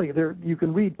 clearly you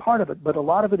can read part of it, but a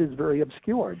lot of it is very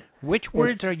obscured. Which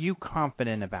words are you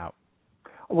confident about?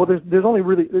 Well,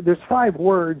 there's 5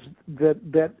 words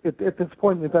that at this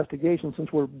point in the investigation,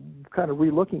 since we're kind of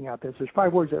re-looking at this, there's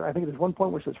 5 words. I think there's one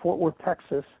point where it says Fort Worth,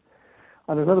 Texas,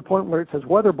 and there's another point where it says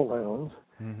weather balloons,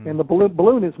 and the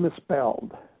balloon is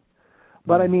misspelled.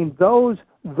 But I mean, those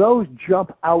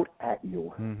jump out at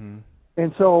you,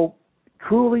 and so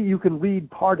truly you can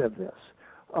read part of this.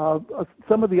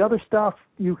 Some of the other stuff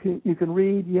you can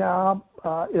read.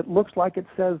 It looks like it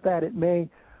says that it may.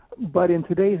 But in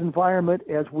today's environment,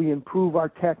 as we improve our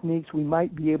techniques, we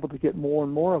might be able to get more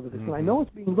and more of this. And I know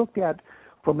it's being looked at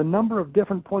from a number of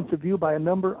different points of view by a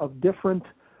number of different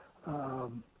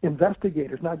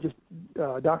investigators, not just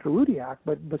Dr. Rudiak,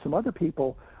 but some other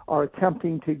people are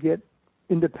attempting to get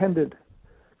independent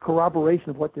corroboration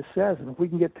of what this says. And if we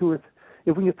can get 3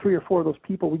 or 4 of those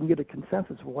people, we can get a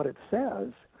consensus of what it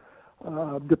says,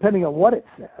 depending on what it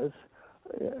says.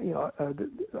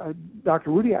 Dr.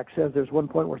 Rudiak says there's one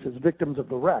point where it says victims of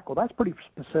the wreck. Well, that's pretty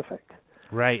specific.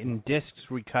 Right, and discs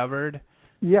recovered?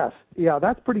 Yes,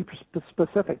 that's pretty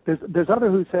specific. There's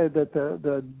others who say that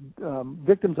the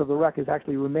victims of the wreck is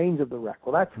actually remains of the wreck.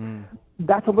 Well,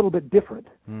 that's a little bit different.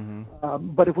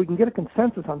 But if we can get a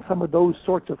consensus on some of those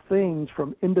sorts of things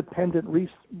from independent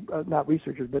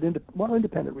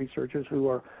independent researchers who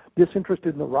are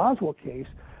disinterested in the Roswell case,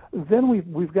 then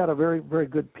we've got a very, very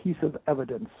good piece of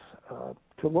evidence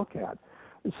to look at.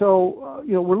 So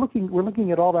we're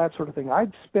looking at all that sort of thing.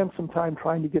 I've spent some time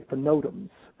trying to get the NOTAMs,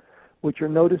 which are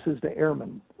notices to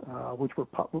airmen,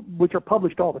 which are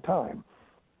published all the time.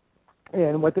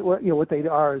 And what they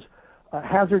are is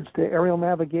hazards to aerial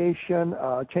navigation,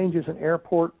 changes in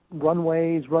airport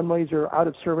runways are out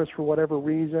of service for whatever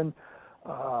reason,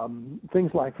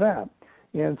 things like that.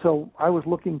 And so I was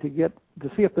looking to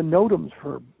see if the NOTAMs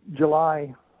for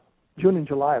June and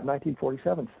July of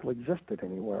 1947 still existed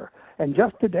anywhere. And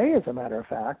just today, as a matter of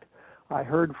fact, I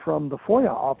heard from the FOIA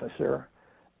officer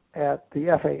at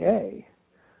the FAA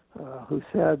who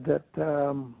said that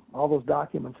all those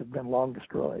documents have been long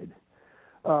destroyed.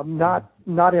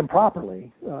 Not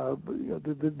improperly. The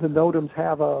NOTAMs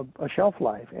have a shelf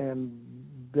life, and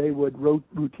they would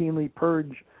routinely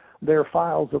purge their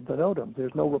files of the NOTAMs.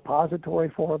 There's no repository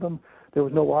for them. There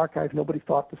was no archive. Nobody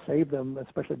thought to save them,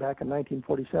 especially back in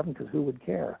 1947, because who would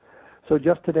care? So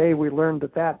just today we learned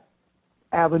that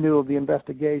avenue of the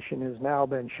investigation has now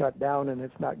been shut down, and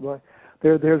it's not going.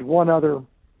 There's one other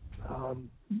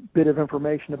bit of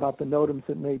information about the NOTAMs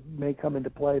that may come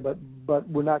into play, but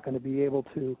we're not going to be able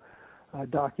to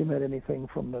document anything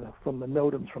from the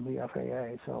NOTAMs from the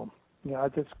FAA. So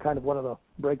it's just kind of one of the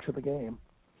breaks of the game.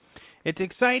 It's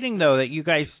exciting, though, that you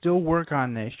guys still work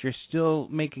on this. You're still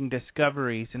making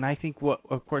discoveries, and I think what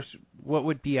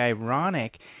would be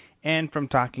ironic, and from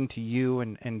talking to you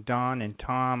and Don and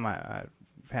Tom, I've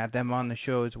had them on the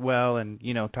show as well, and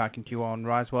talking to you all in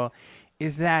Roswell,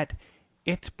 is that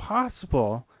it's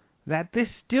possible that this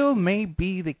still may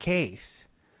be the case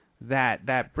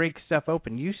that breaks stuff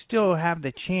open. You still have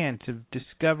the chance of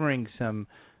discovering some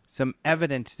some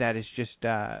evidence that is just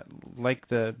like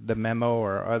the memo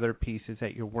or other pieces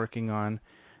that you're working on,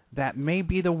 that may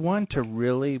be the one to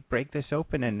really break this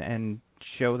open and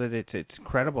show that it's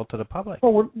credible to the public.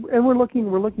 Well, we're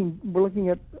looking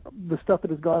at the stuff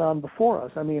that has gone on before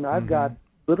us. I mean, I've got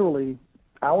literally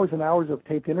hours and hours of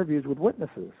taped interviews with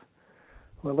witnesses.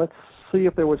 Well, let's see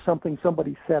if there was something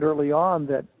somebody said early on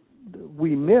that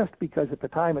we missed because at the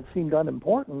time it seemed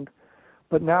unimportant,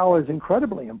 but now is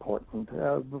incredibly important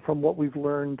from what we've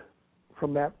learned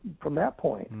from that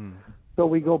point. So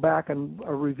we go back and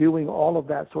are reviewing all of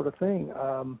that sort of thing.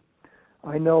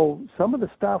 I know some of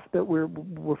the stuff that we're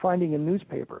finding in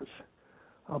newspapers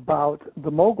about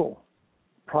the Mogul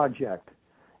project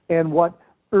and what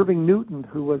Irving Newton,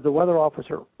 who was the weather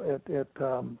officer at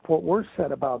Fort Worth,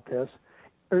 said about this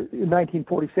in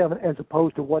 1947, as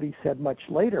opposed to what he said much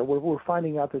later. We're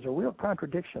finding out there's a real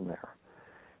contradiction there,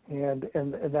 and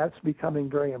that's becoming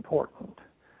very important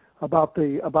about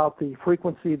the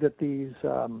frequency that these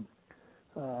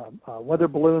weather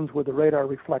balloons with the radar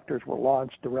reflectors were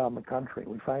launched around the country.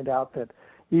 We find out that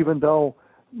even though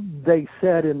they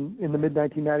said in the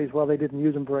mid-1990s, well, they didn't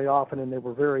use them very often and they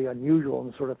were very unusual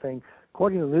and sort of thing,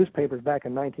 according to the newspapers back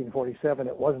in 1947,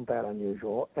 it wasn't that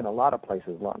unusual, and a lot of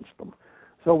places launched them.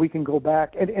 So we can go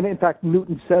back, and in fact,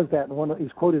 Newton says that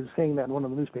he's quoted as saying that in one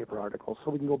of the newspaper articles, so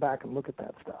we can go back and look at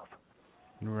that stuff.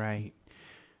 Right.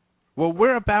 Well,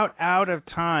 we're about out of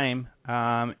time.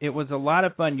 It was a lot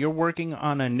of fun. You're working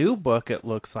on a new book, it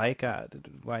looks like. I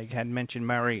had mentioned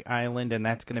Maury Island, and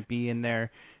that's going to be in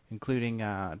there, including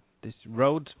this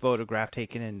Rhodes photograph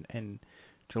taken in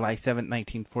July 7th,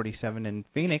 1947 in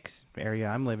Phoenix, area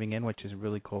I'm living in, which is a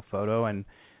really cool photo. And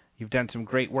you've done some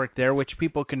great work there, which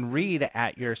people can read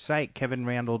at your site,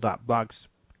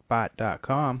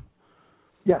 kevinrandle.blogspot.com.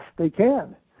 Yes, they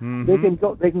can.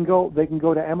 They can go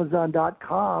to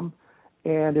Amazon.com,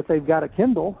 and if they've got a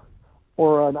Kindle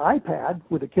or an iPad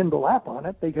with a Kindle app on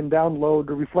it, they can download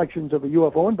the Reflections of a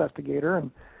UFO Investigator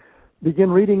and begin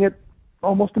reading it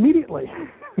almost immediately.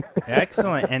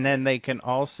 Excellent. And then they can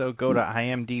also go to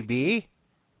IMDb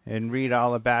and read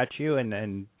all about you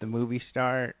and the movie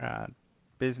star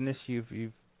business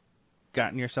you've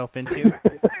gotten yourself into.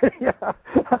 Yeah,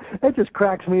 it just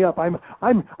cracks me up. I'm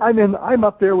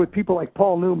up there with people like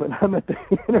Paul Newman. I'm at the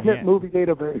Internet Movie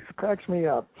Database. It cracks me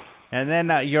up. And then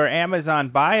your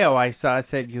Amazon bio, I saw,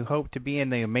 said you hope to be in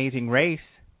The Amazing Race.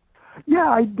 Yeah,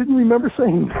 I didn't remember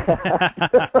saying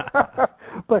that.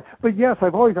 but yes,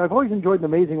 I've always enjoyed The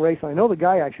Amazing Race. I know the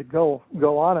guy I should go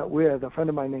on it with, a friend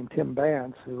of mine named Tim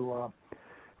Bance, who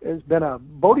has been a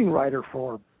boating writer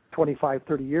for 25,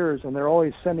 30 years, and they're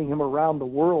always sending him around the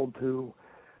world to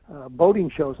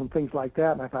boating shows and things like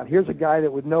that. And I thought, here's a guy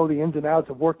that would know the ins and outs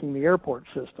of working the airport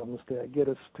systems to get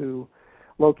us to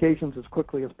locations as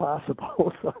quickly as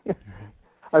possible. So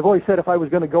I've always said if I was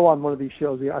going to go on one of these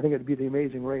shows, I think it'd be The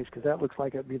Amazing Race, because that looks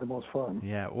like it'd be the most fun.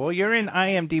 Yeah, well, you're in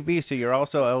IMDb, so you're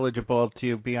also eligible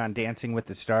to be on Dancing with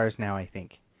the Stars now, I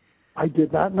think. I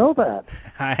did not know that.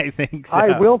 I think so.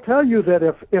 I will tell you that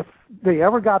if they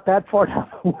ever got that far down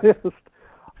the list,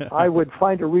 I would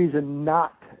find a reason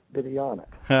not to be on it.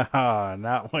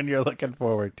 Not one you're looking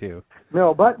forward to.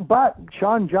 No, but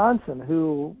Shawn Johnson,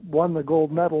 who won the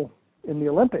gold medal in the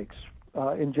Olympics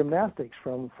in gymnastics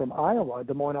from Iowa,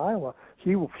 Des Moines, Iowa,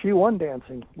 she won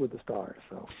Dancing with the Stars.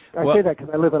 So I say that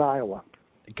because I live in Iowa.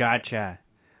 Gotcha.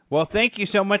 Well, thank you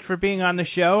so much for being on the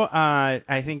show.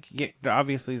 I think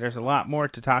obviously there's a lot more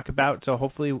to talk about, so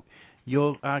hopefully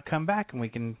you'll come back and we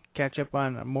can catch up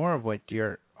on more of what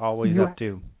you're always up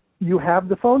to. You have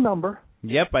the phone number.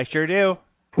 Yep, I sure do.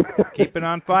 Keep it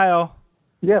on file.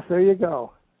 Yes, there you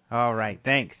go. All right,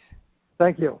 thanks.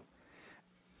 Thank you.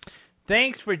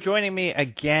 Thanks for joining me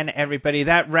again, everybody.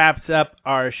 That wraps up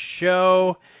our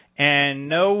show. And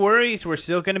no worries, we're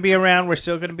still going to be around. We're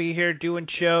still going to be here doing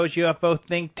shows. UFO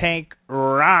Think Tank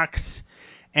rocks.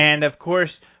 And, of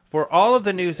course, for all of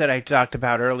the news that I talked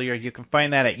about earlier, you can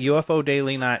find that at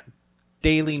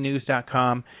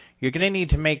UFOdailynews.com. You're going to need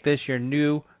to make this your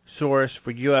new source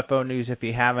for UFO news if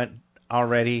you haven't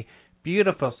already.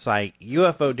 Beautiful site,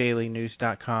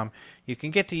 UFOdailynews.com. You can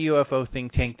get to UFO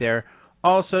Think Tank there.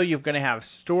 Also, you're going to have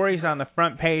stories on the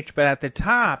front page, but at the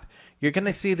top, you're going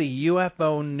to see the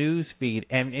UFO news feed,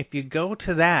 and if you go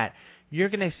to that, you're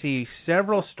going to see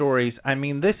several stories. I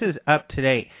mean, this is up to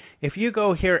date. If you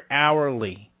go here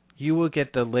hourly, you will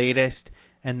get the latest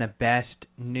and the best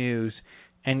news,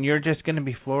 and you're just going to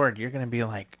be floored. You're going to be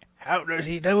like, how does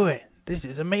he do it? This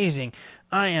is amazing.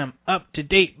 I am up to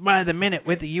date by the minute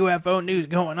with the UFO news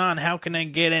going on. How can I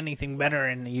get anything better?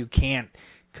 And you can't,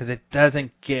 because it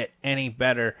doesn't get any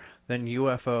better than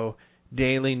UFO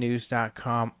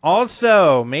dailynews.com.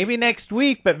 Also, maybe next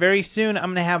week, but very soon,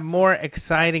 I'm going to have more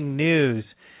exciting news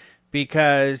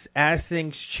because as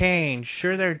things change,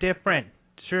 sure, they're different.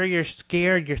 Sure, you're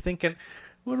scared. You're thinking,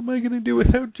 what am I going to do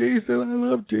without Jason? I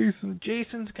love Jason.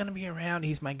 Jason's going to be around.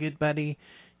 He's my good buddy.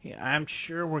 I'm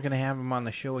sure we're going to have him on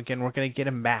the show again. We're going to get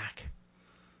him back.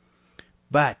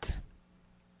 But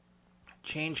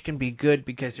change can be good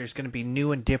because there's going to be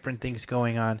new and different things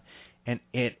going on, and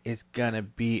it is going to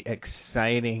be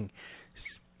exciting.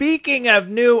 Speaking of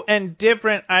new and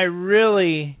different, I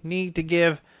really need to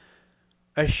give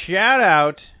a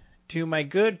shout-out to my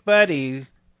good buddies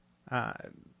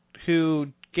who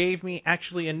gave me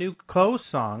actually a new close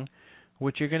song,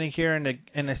 which you're going to hear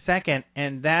in a second,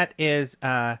 and that is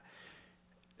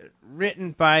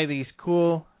written by these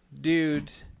cool dudes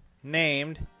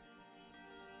named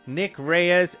Nick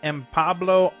Reyes and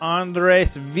Pablo Andres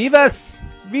Vivas.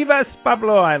 Vivas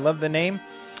Pablo, I love the name.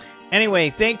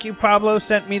 Anyway, thank you, Pablo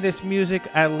sent me this music.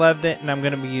 I loved it, and I'm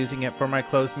going to be using it for my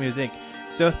close music.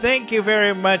 So thank you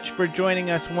very much for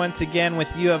joining us once again with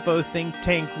UFO Think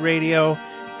Tank Radio,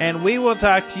 and we will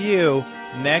talk to you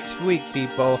next week,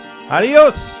 people.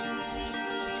 Adios!